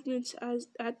stealthy movements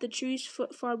at the tree's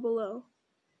foot far below.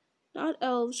 Not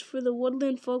elves, for the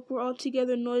woodland folk were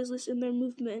altogether noiseless in their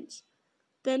movements.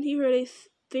 Then he heard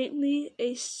faintly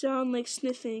a sound like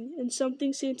sniffing, and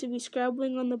something seemed to be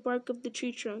scrabbling on the bark of the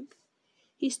tree trunk.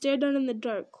 He stared down in the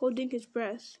dark, holding his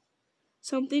breath.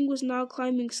 Something was now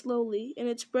climbing slowly, and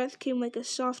its breath came like a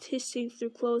soft hissing through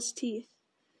closed teeth.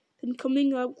 Then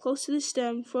coming up close to the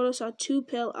stem, Frodo saw two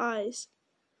pale eyes.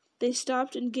 They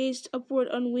stopped and gazed upward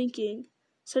unwinking.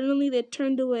 Suddenly they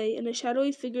turned away, and a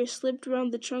shadowy figure slipped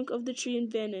round the trunk of the tree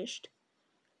and vanished.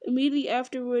 Immediately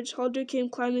afterwards, Halder came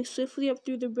climbing swiftly up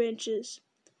through the branches.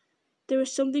 There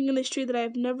was something in this tree that I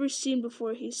have never seen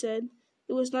before, he said.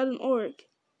 It was not an orc.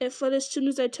 It fled as soon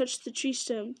as I touched the tree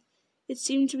stem. It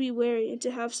seemed to be wary and to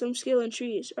have some skill in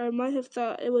trees, or I might have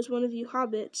thought it was one of you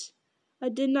hobbits. I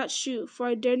did not shoot, for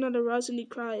I dared not arouse any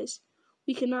cries.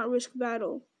 We cannot risk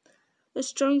battle. A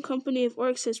strong company of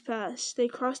orcs has passed. They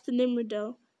crossed the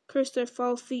Nimrodel, cursed their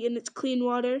foul feet in its clean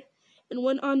water, and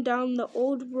went on down the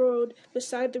old road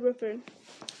beside the river.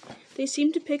 They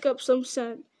seemed to pick up some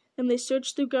scent, and they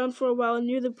searched the ground for a while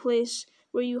near the place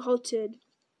where you halted.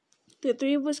 The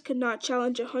three of us could not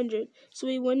challenge 100, so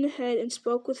we went ahead and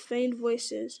spoke with feigned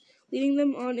voices, leading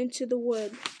them on into the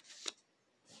wood.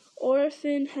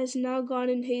 Orphan has now gone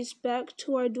in haste back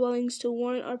to our dwellings to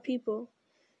warn our people.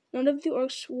 None of the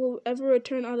orcs will ever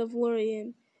return out of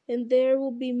Lorien, and there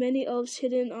will be many elves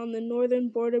hidden on the northern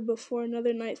border before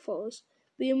another night falls.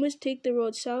 But you must take the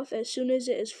road south as soon as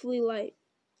it is fully light.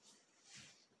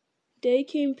 Day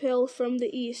came pale from the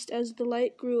east. As the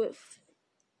light grew, it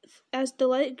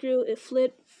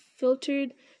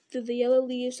filtered through the yellow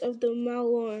leaves of the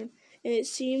malorn, and it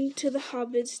seemed to the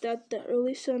hobbits that the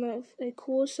early sun of a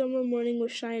cool summer morning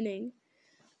was shining.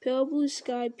 Pale blue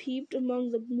sky peeped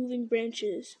among the moving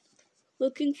branches.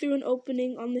 Looking through an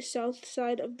opening on the south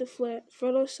side of the flat,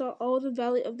 Frodo saw all the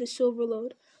valley of the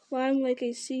Silverlode, lying like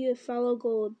a sea of fallow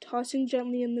gold, tossing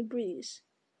gently in the breeze.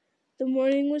 The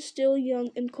morning was still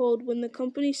young and cold when the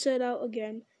company set out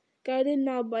again, guided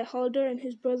now by Haldir and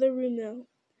his brother Rumil.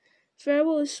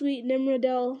 "Farewell, sweet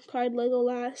Nimrodel," cried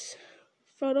Legolas.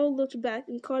 Frodo looked back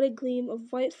and caught a gleam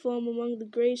of white foam among the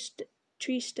grey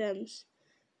tree stems.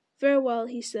 "Farewell,"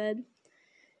 he said.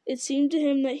 It seemed to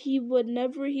him that he would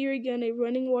never hear again a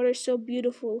running water so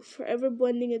beautiful, forever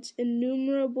blending its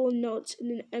innumerable notes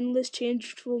in an endless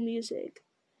changeful music.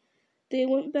 They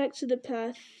went back to the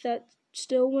path that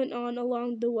still went on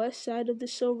along the west side of the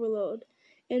Silverlode,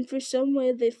 and for some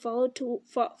way they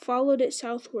followed it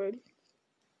southward.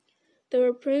 There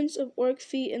were prints of orc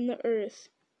feet in the earth,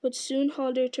 but soon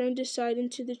Haldir turned aside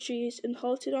into the trees and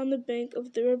halted on the bank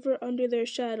of the river under their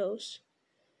shadows.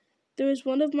 "There is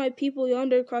one of my people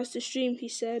yonder across the stream," he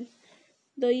said,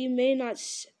 "though you may not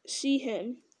see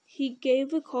him." He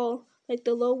gave a call like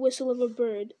the low whistle of a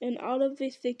bird, and out of a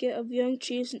thicket of young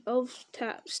trees an elf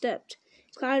stepped,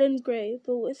 clad in grey,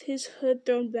 but with his hood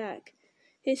thrown back.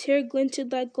 His hair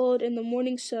glinted like gold in the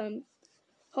morning sun.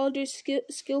 Haldir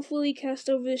skillfully cast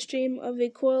over the stream of a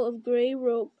coil of grey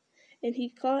rope, and he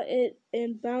caught it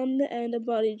and bound the end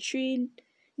about a tree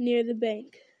near the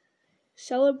bank.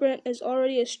 "Celebrant is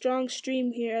already a strong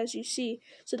stream here, as you see,"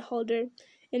 said Haldir,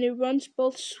 "and it runs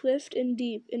both swift and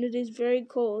deep, and it is very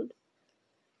cold.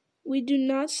 We do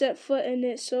not set foot in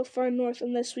it so far north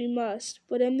unless we must,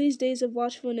 but in these days of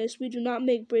watchfulness we do not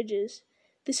make bridges.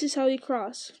 This is how we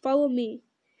cross. Follow me."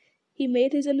 He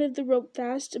made his end of the rope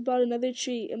fast about another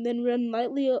tree, and then ran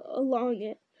lightly along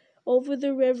it, over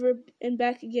the river and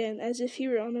back again, as if he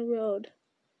were on a road.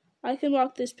 "I can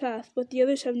walk this path, but the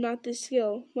others have not this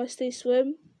skill. Must they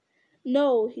swim?"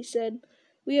 "No," he said.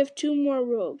 "We have 2 more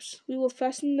ropes. We will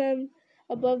fasten them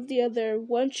above the other,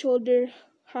 one shoulder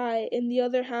high and the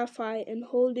other half high, and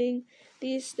holding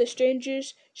these the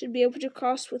strangers should be able to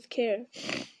cross with care."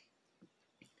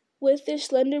 With this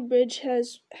slender bridge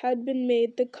had been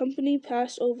made, the company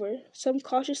passed over, some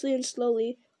cautiously and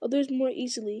slowly, others more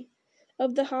easily.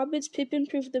 Of the hobbits, Pippin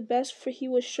proved the best, for he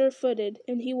was sure-footed,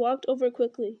 and he walked over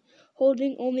quickly,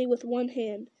 holding only with one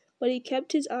hand, but he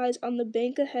kept his eyes on the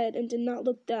bank ahead and did not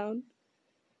look down.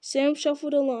 Sam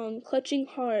shuffled along, clutching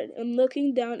hard, and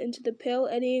looking down into the pale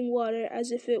eddying water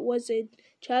as if it was a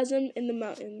chasm in the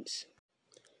mountains.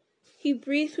 He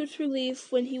breathed with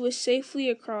relief when he was safely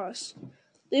across.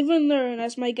 "Live and learn,"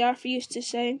 as my gaffer used to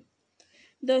say,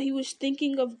 though he was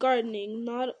thinking of gardening,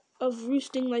 not of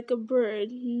roosting like a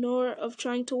bird, nor of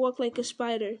trying to walk like a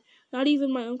spider. Not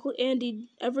even my Uncle Andy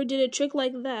ever did a trick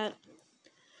like that.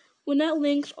 When at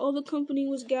length all the company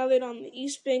was gathered on the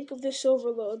east bank of the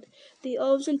Silverlode, the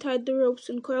elves untied the ropes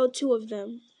and coiled 2 of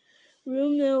them.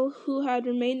 Rumil, who had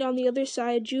remained on the other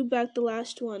side, drew back the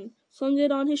last one, slung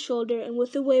it on his shoulder, and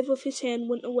with a wave of his hand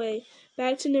went away,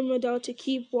 back to Nimrodel to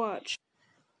keep watch.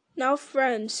 "Now,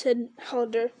 friends," said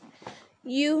Haldir,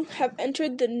 "you have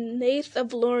entered the Nath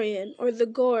of Lorien, or the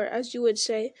Gore, as you would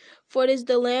say, for it is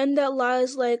the land that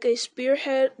lies like a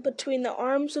spearhead between the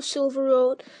arms of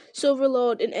Silverlode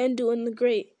and Anduin the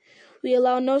Great. We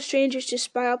allow no strangers to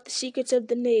spy out the secrets of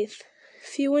the Nath.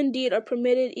 Few indeed are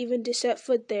permitted even to set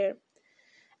foot there.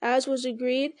 As was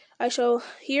agreed, I shall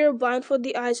here blindfold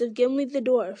the eyes of Gimli the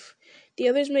dwarf. The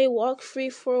others may walk free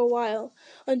for a while,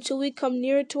 until we come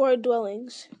nearer to our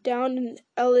dwellings, down in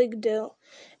Eligdil,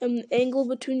 in the angle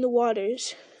between the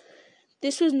waters."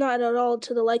 This was not at all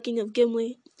to the liking of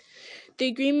Gimli. "The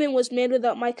agreement was made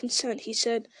without my consent," he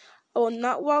said. "I will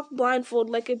not walk blindfold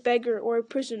like a beggar or a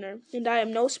prisoner, and I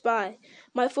am no spy.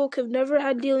 My folk have never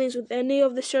had dealings with any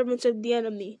of the servants of the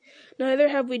enemy, neither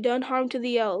have we done harm to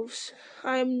the elves.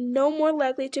 I am no more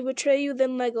likely to betray you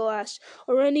than Legolas,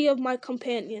 or any of my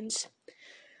companions."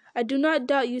 "I do not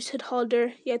doubt you," said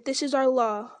Haldir, "yet this is our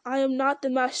law. I am not the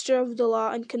master of the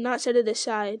law, and cannot set it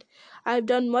aside. I have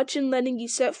done much in letting you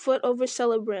set foot over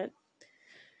Celebrant."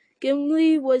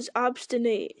 Gimli was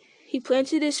obstinate. He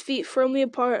planted his feet firmly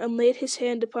apart and laid his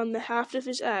hand upon the haft of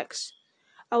his axe.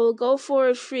 "I will go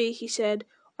forward free," he said,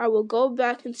 "or I will go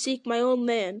back and seek my own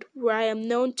land, where I am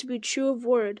known to be true of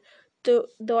word,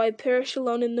 though I perish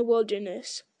alone in the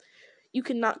wilderness." "You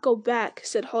cannot go back,"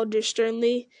 said Haldir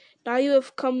sternly. "Now you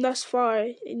have come thus far,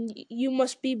 and you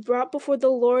must be brought before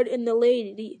the Lord and the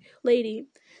lady.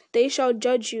 They shall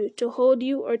judge you, to hold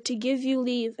you, or to give you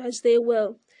leave, as they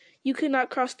will. You cannot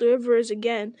cross the rivers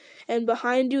again, and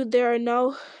behind you there are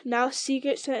now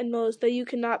secret sentinels that you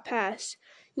cannot pass.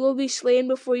 You will be slain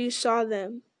before you saw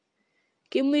them.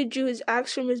 Gimli drew his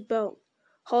axe from his belt.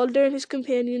 Halder and his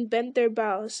companion bent their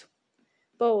bows.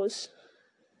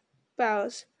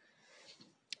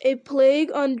 A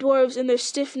plague on dwarves and their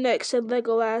stiff necks, said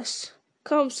Legolas.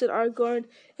 Come, said Aragorn.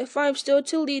 If I am still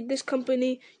to lead this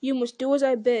company, you must do as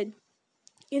I bid.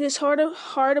 It is hard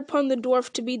upon the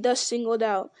dwarf to be thus singled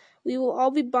out. We will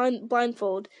all be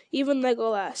blindfold, even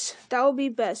Legolas. That will be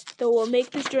best, though it will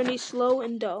make this journey slow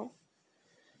and dull.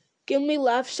 Gimli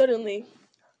laughed suddenly.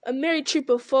 A merry troop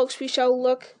of folks we shall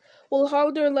look. Will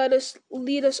Halder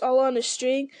lead us all on a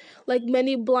string, like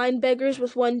many blind beggars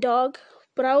with one dog?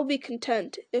 But I will be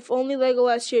content, if only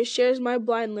Legolas here shares my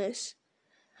blindness.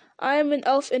 I am an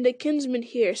elf and a kinsman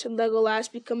here, said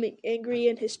Legolas, becoming angry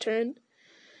in his turn.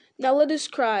 Now let us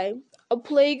cry. A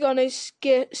plague on a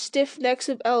stiff necks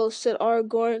of elves, said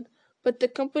Aragorn, but the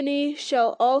company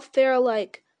shall all fare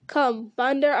alike. Come,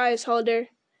 bind our eyes, Halder.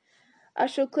 I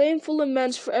shall claim full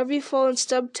amends for every fallen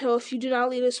stub toe if you do not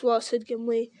lead us well, said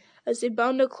Gimli, as they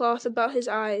bound a cloth about his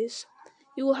eyes.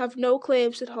 You will have no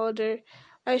claim, said Halder.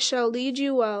 I shall lead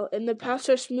you well, and the paths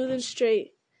are smooth and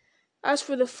straight. As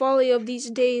for the folly of these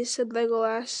days, said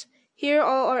Legolas, here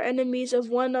all are enemies of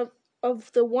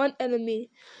the one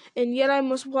enemy, and yet I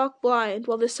must walk blind,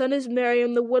 while the sun is merry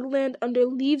on the woodland under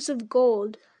leaves of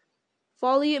gold.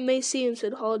 Folly it may seem,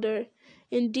 said Halder.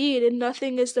 Indeed, in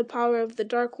nothing is the power of the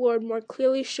Dark Lord more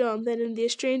clearly shown than in the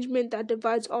estrangement that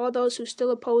divides all those who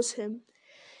still oppose him.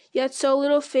 Yet so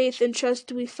little faith and trust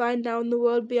do we find now in the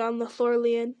world beyond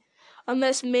Lothlorien,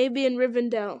 unless maybe in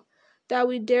Rivendell, that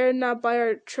we dare not by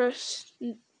our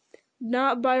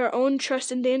own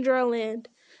trust endanger our land.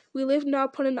 We live now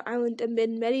upon an island amid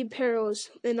many perils,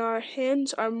 and our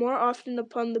hands are more often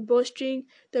upon the bowstring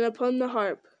than upon the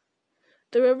harp.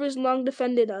 The rivers long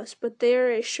defended us, but they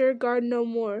are a sure guard no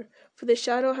more, for the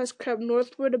shadow has crept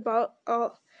northward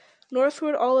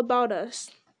all about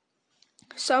us.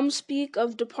 Some speak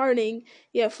of departing,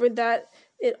 yet for that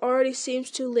it already seems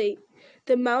too late.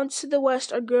 The mountains to the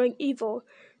west are growing evil.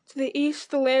 To the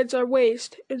east the lands are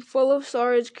waste, and full of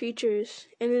savage creatures,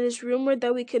 and it is rumored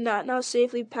that we cannot now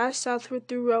safely pass southward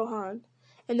through Rohan,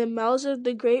 and the mouths of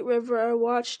the great river are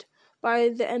watched by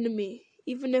the enemy.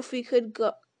 Even if we could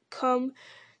come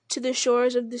to the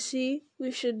shores of the sea,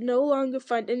 we should no longer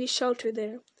find any shelter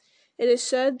there. It is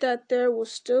said that there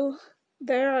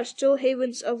are still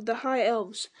havens of the high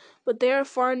elves, but they are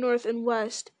far north and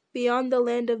west, beyond the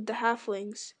land of the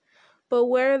halflings. But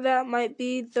where that might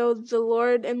be, though the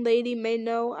Lord and Lady may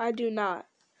know, I do not.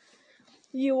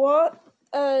 You ought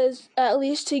at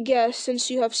least to guess, since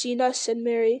you have seen us, said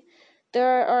Merry.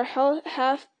 There are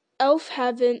elf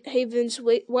havens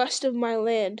west of my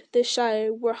land, the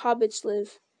Shire, where hobbits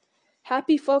live.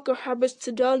 Happy folk are hobbits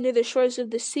to dwell near the shores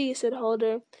of the sea, said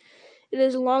Halder. It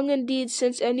is long indeed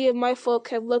since any of my folk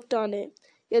have looked on it,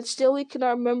 yet still we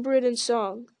cannot remember it in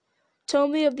song. Tell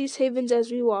me of these havens as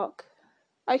we walk.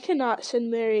 I cannot, said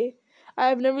Merry. I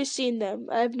have never seen them.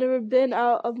 I have never been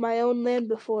out of my own land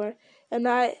before, and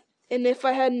if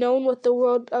I had known what the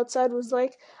world outside was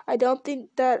like, I don't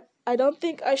think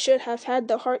I should have had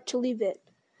the heart to leave it.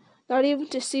 Not even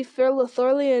to see fair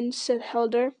Lothlorien, said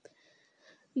Halder.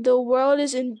 The world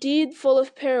is indeed full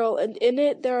of peril, and in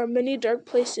it there are many dark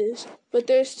places, but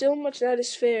there is still much that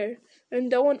is fair,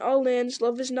 and though in all lands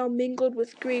love is now mingled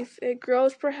with grief, it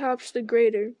grows perhaps the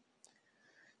greater.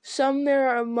 Some there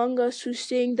are among us who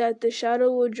sing that the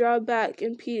shadow will draw back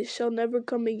and peace shall never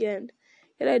come again,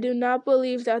 yet I do not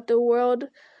believe that the world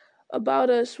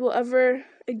about us will ever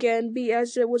again be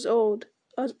as it was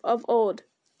of old,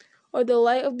 or the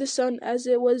light of the sun as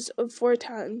it was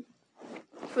aforetime.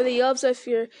 For the elves, I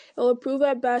fear, it will prove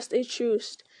at best a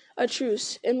truce,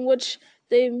 in which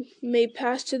they may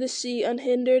pass to the sea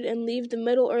unhindered and leave the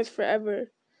Middle Earth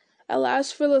forever.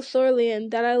 Alas for Lothlorien,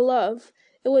 that I love!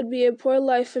 It would be a poor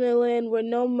life in a land where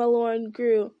no malorn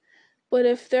grew. But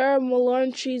if there are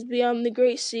malorn trees beyond the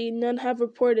great sea, none have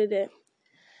reported it.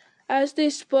 As they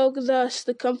spoke thus,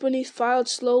 the company filed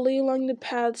slowly along the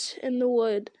paths in the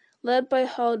wood, led by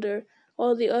Halder,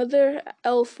 while the other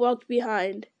elf walked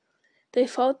behind. They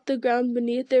felt the ground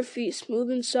beneath their feet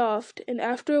smooth and soft, and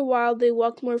after a while they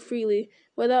walked more freely,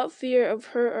 without fear of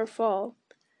hurt or fall.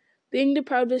 Being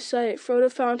deprived of sight,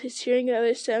 Frodo found his hearing and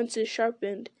other senses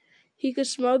sharpened. He could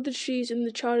smell the trees and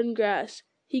the trodden grass.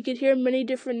 He could hear many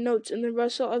different notes in the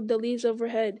rustle of the leaves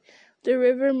overhead, the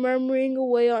river murmuring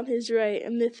away on his right,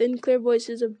 and the thin clear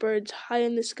voices of birds high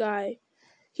in the sky.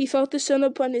 He felt the sun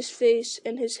upon his face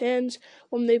and his hands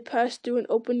when they passed through an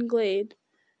open glade.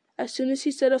 As soon as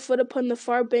he set a foot upon the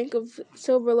far bank of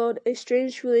Silverlode, a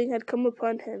strange feeling had come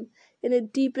upon him, and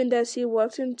it deepened as he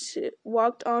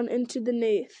walked on into the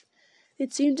Nath.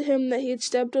 It seemed to him that he had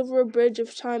stepped over a bridge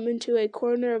of time into a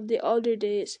corner of the elder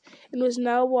days, and was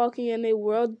now walking in a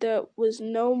world that was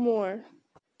no more.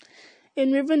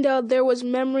 In Rivendell there was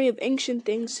memory of ancient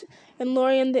things, and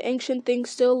Lorien the ancient things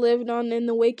still lived on in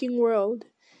the waking world.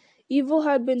 Evil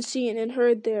had been seen and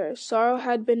heard there, sorrow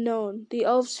had been known, the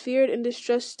elves feared and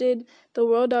distrusted the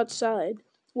world outside.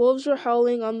 Wolves were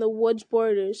howling on the wood's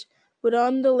borders, but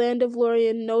on the land of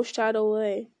Lorien no shadow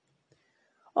lay.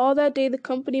 All that day the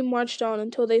company marched on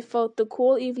until they felt the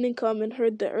cool evening come and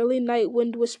heard the early night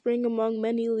wind whispering among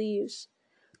many leaves.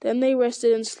 Then they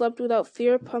rested and slept without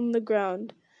fear upon the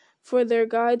ground, for their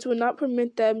guides would not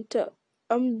permit them to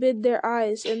unbid their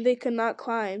eyes, and they could not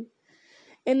climb.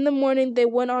 In the morning they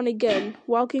went on again,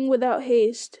 walking without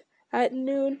haste. At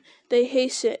noon they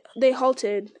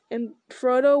halted, and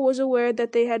Frodo was aware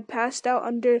that they had passed out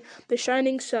under the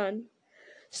shining sun.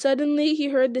 Suddenly he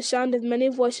heard the sound of many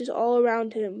voices all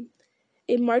around him.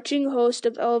 A marching host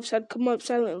of elves had come up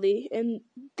silently, and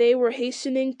they were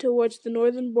hastening towards the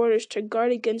northern borders to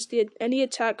guard against any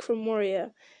attack from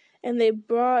Moria, and they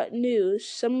brought news,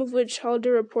 some of which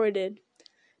Haldir reported.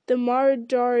 The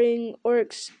marauding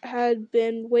orcs had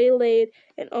been waylaid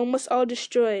and almost all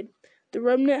destroyed. The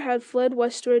remnant had fled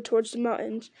westward towards the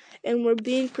mountains and were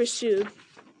being pursued.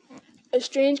 A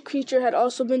strange creature had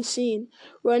also been seen,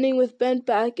 running with bent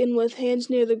back and with hands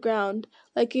near the ground,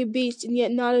 like a beast and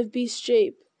yet not of beast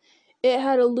shape. It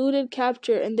had eluded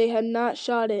capture, and they had not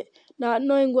shot it, not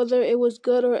knowing whether it was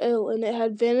good or ill, and it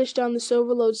had vanished down the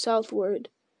Silverlode southward.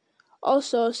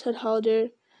 Also, said Haldir,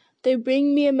 they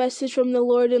bring me a message from the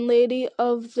Lord and Lady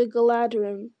of the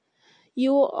Galadrim.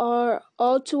 You are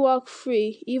all to walk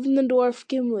free, even the dwarf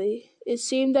Gimli. It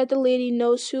seems that the lady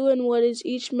knows who and what is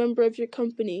each member of your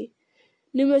company.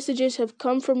 New messages have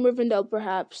come from Rivendell,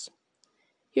 perhaps.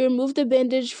 He removed the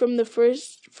bandage from the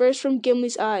first from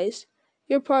Gimli's eyes.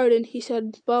 Your pardon, he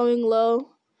said, bowing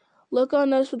low. Look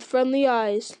on us with friendly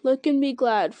eyes. Look and be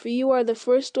glad, for you are the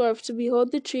first dwarf to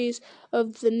behold the trees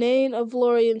of the Nain of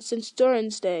Lorien since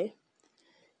Durin's day.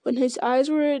 When his eyes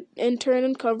were in turn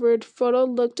uncovered, Frodo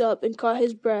looked up and caught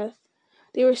his breath.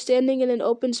 They were standing in an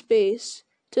open space.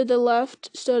 To the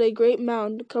left stood a great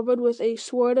mound, covered with a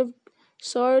sward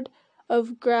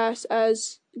of grass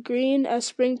as green as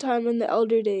springtime in the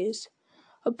elder days.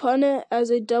 Upon it, as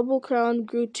a double crown,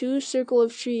 grew two circle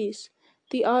of trees.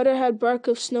 The outer had bark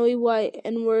of snowy white,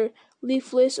 and were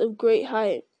leafless of great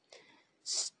height.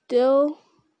 Still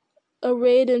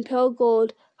arrayed in pale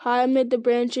gold, high amid the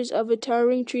branches of a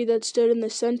towering tree that stood in the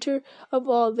center of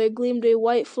all, there gleamed a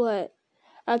white flet.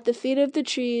 At the feet of the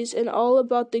trees, and all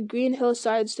about the green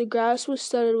hillsides, the grass was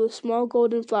studded with small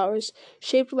golden flowers,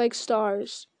 shaped like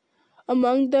stars.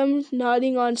 Among them,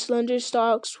 nodding on slender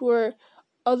stalks, were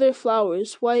other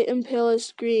flowers, white and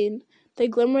palest green. They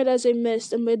glimmered as a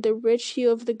mist amid the rich hue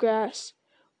of the grass.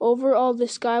 Over all the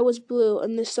sky was blue,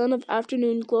 and the sun of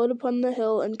afternoon glowed upon the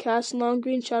hill and cast long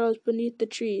green shadows beneath the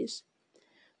trees.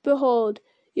 Behold,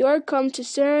 you are come to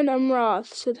Seren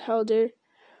Amroth, said Haldir,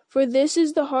 for this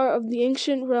is the heart of the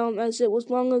ancient realm as it was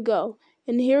long ago,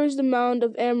 and here is the mound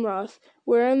of Amroth,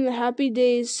 where in the happy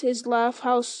days his high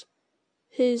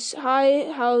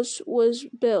house was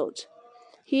built.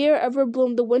 Here ever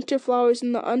bloomed the winter flowers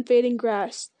in the unfading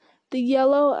grass, the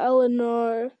yellow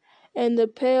Elenor and the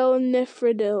pale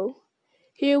Nifredil.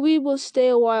 Here we will stay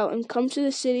a while and come to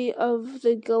the city of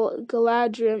the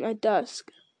Galadrim at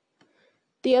dusk.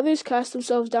 The others cast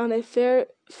themselves down a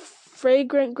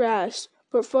fragrant grass,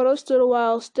 but Frodo stood a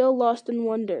while, still lost in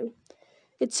wonder.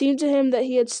 It seemed to him that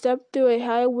he had stepped through a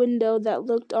high window that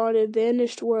looked on a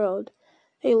vanished world.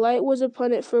 A light was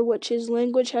upon it for which his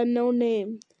language had no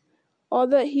name. All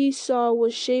that he saw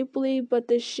was shapely, but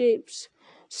the shapes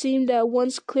seemed at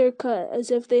once clear-cut, as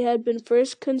if they had been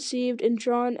first conceived and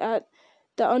drawn at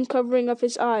the uncovering of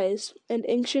his eyes, and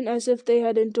ancient as if they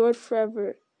had endured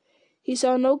forever. He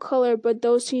saw no color but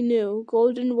those he knew,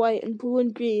 gold and white and blue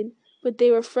and green, but they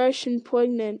were fresh and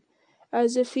poignant,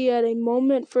 as if he had a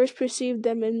moment first perceived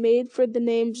them and made for the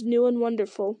names new and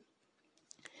wonderful.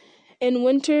 In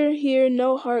winter here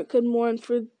no heart could mourn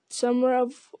for summer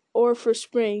or for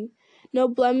spring. No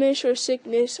blemish or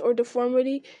sickness or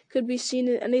deformity could be seen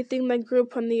in anything that grew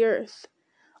upon the earth.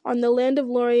 On the land of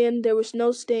Lorien there was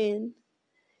no stain.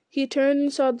 He turned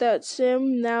and saw that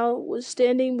Sam now was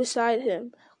standing beside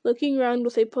him, looking round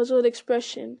with a puzzled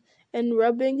expression, and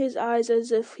rubbing his eyes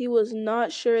as if he was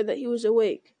not sure that he was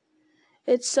awake.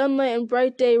 It's sunlight and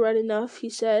bright day right enough, he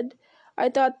said. I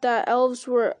thought that elves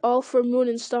were all for moon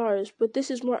and stars, but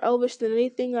this is more elvish than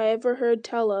anything I ever heard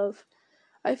tell of.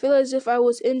 I feel as if I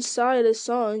was inside a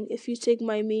song, if you take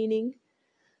my meaning.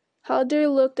 Haldir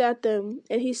looked at them,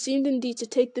 and he seemed indeed to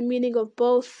take the meaning of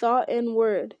both thought and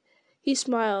word. He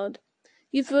smiled.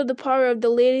 You feel the power of the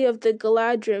Lady of the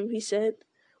Galadrim, he said.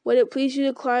 Would it please you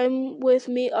to climb with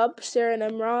me up Seren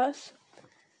Amroth?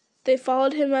 They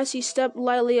followed him as he stepped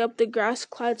lightly up the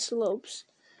grass-clad slopes.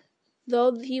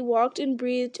 Though he walked and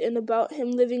breathed, and about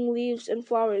him living leaves and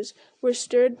flowers were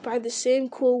stirred by the same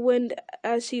cool wind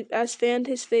as fanned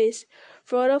his face,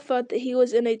 Frodo felt that he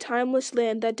was in a timeless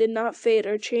land that did not fade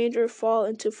or change or fall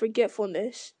into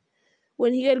forgetfulness.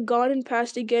 When he had gone and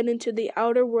passed again into the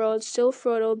outer world, still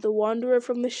Frodo, the wanderer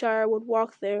from the Shire, would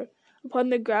walk there, upon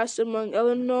the grass among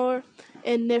Elenor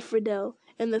and Nifredel,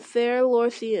 and the fair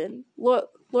Lothlorien.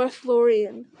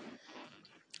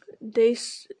 They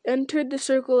entered the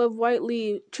circle of white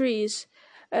trees.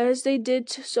 As they did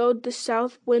so, the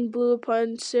south wind blew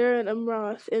upon Seren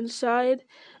Amroth and sighed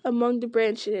among the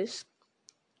branches.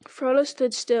 Frodo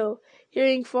stood still,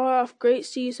 hearing far off great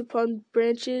seas upon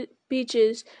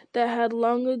beaches that had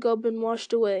long ago been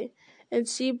washed away, and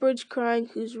seabirds crying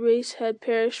whose race had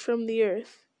perished from the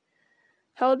earth.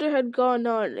 Haldir had gone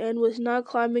on, and was now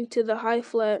climbing to the high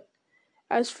flat.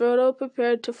 As Frodo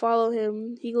prepared to follow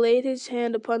him, he laid his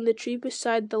hand upon the tree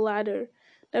beside the ladder.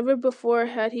 Never before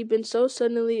had he been so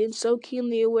suddenly and so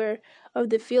keenly aware of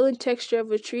the feel and texture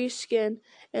of a tree's skin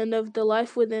and of the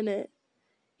life within it.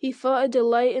 He felt a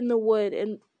delight in the wood,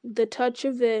 and the touch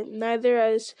of it, neither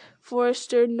as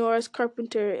forester nor as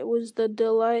carpenter, it was the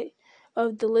delight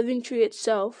of the living tree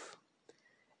itself.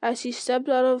 As he stepped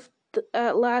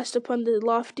at last upon the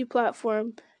lofty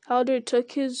platform, Haldir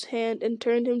took his hand and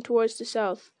turned him towards the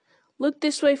south. "Look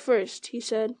this way first," he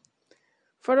said.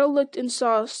 Frodo looked and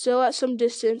saw, still at some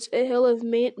distance, a hill of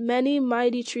many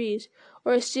mighty trees,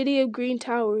 or a city of green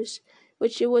towers,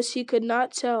 which it was he could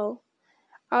not tell.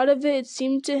 Out of it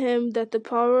seemed to him that the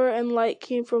power and light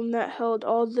came from that held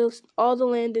all the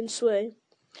land in sway.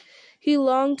 He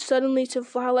longed suddenly to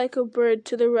fly like a bird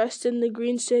to the rest in the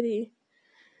green city.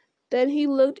 Then he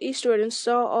looked eastward and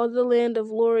saw all the land of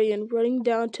Lorien running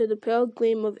down to the pale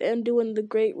gleam of Anduin the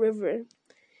great river.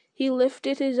 He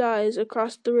lifted his eyes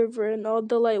across the river, and all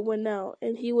the light went out,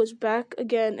 and he was back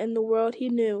again in the world he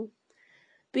knew.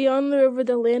 Beyond the river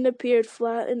the land appeared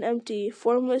flat and empty,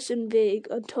 formless and vague,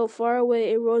 until far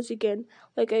away it rose again,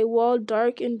 like a wall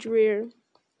dark and drear.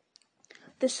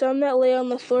 The sun that lay on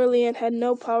the Lothlorien had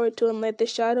no power to enlight the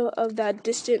shadow of that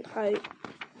distant height.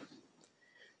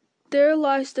 "There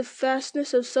lies the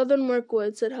fastness of southern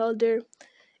Mirkwood," said Haldir.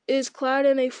 "It is clad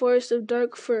in a forest of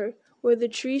dark fir, where the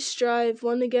trees strive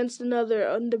one against another,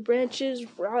 and the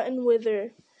branches rot and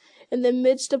wither. In the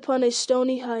midst upon a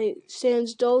stony height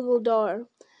stands Dol Guldur,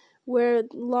 where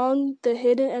long the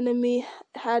hidden enemy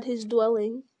had his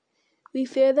dwelling. We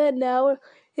fear that now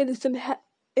it is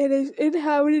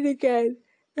inhabited again,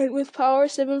 and with power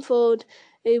sevenfold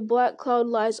a black cloud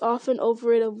lies often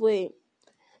over it of late.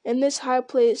 In this high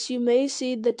place you may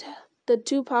see the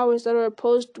two powers that are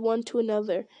opposed one to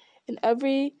another, and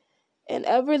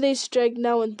ever they strike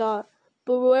now in thought.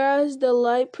 But whereas the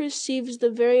light perceives the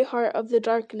very heart of the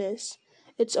darkness,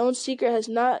 its own secret has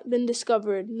not been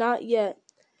discovered, not yet."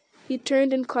 He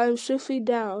turned and climbed swiftly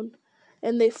down,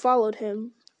 and they followed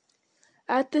him.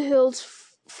 At the hill's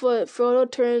foot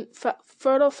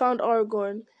Frodo found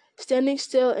Aragorn, standing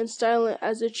still and silent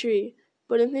as a tree,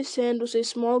 but in his hand was a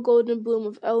small golden bloom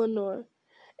of Elenor,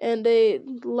 and a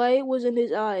light was in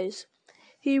his eyes.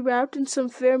 He wrapped in some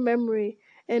fair memory,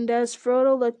 and as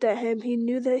Frodo looked at him he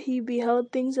knew that he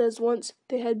beheld things as once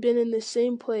they had been in the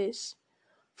same place.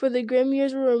 For the grim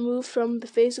years were removed from the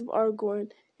face of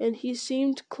Aragorn, and he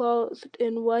seemed clothed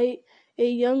in white, a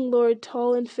young lord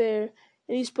tall and fair,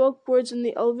 and he spoke words in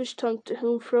the elvish tongue to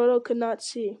whom Frodo could not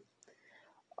see.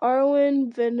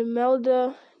 "Arwen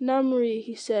Venmelda Namri,"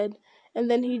 he said, and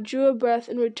then he drew a breath,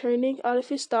 and returning out of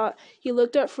his thought, he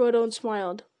looked at Frodo and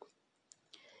smiled.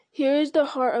 "Here is the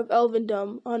heart of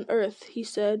Elvendom on earth," he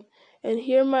said, "and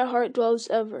here my heart dwells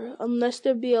ever, unless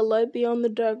there be a light beyond the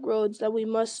dark roads that we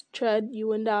must tread,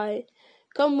 you and I.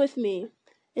 Come with me."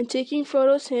 And taking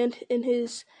Frodo's hand in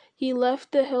his, he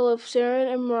left the hill of Seren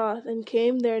Amroth and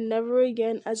came there never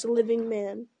again as a living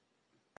man.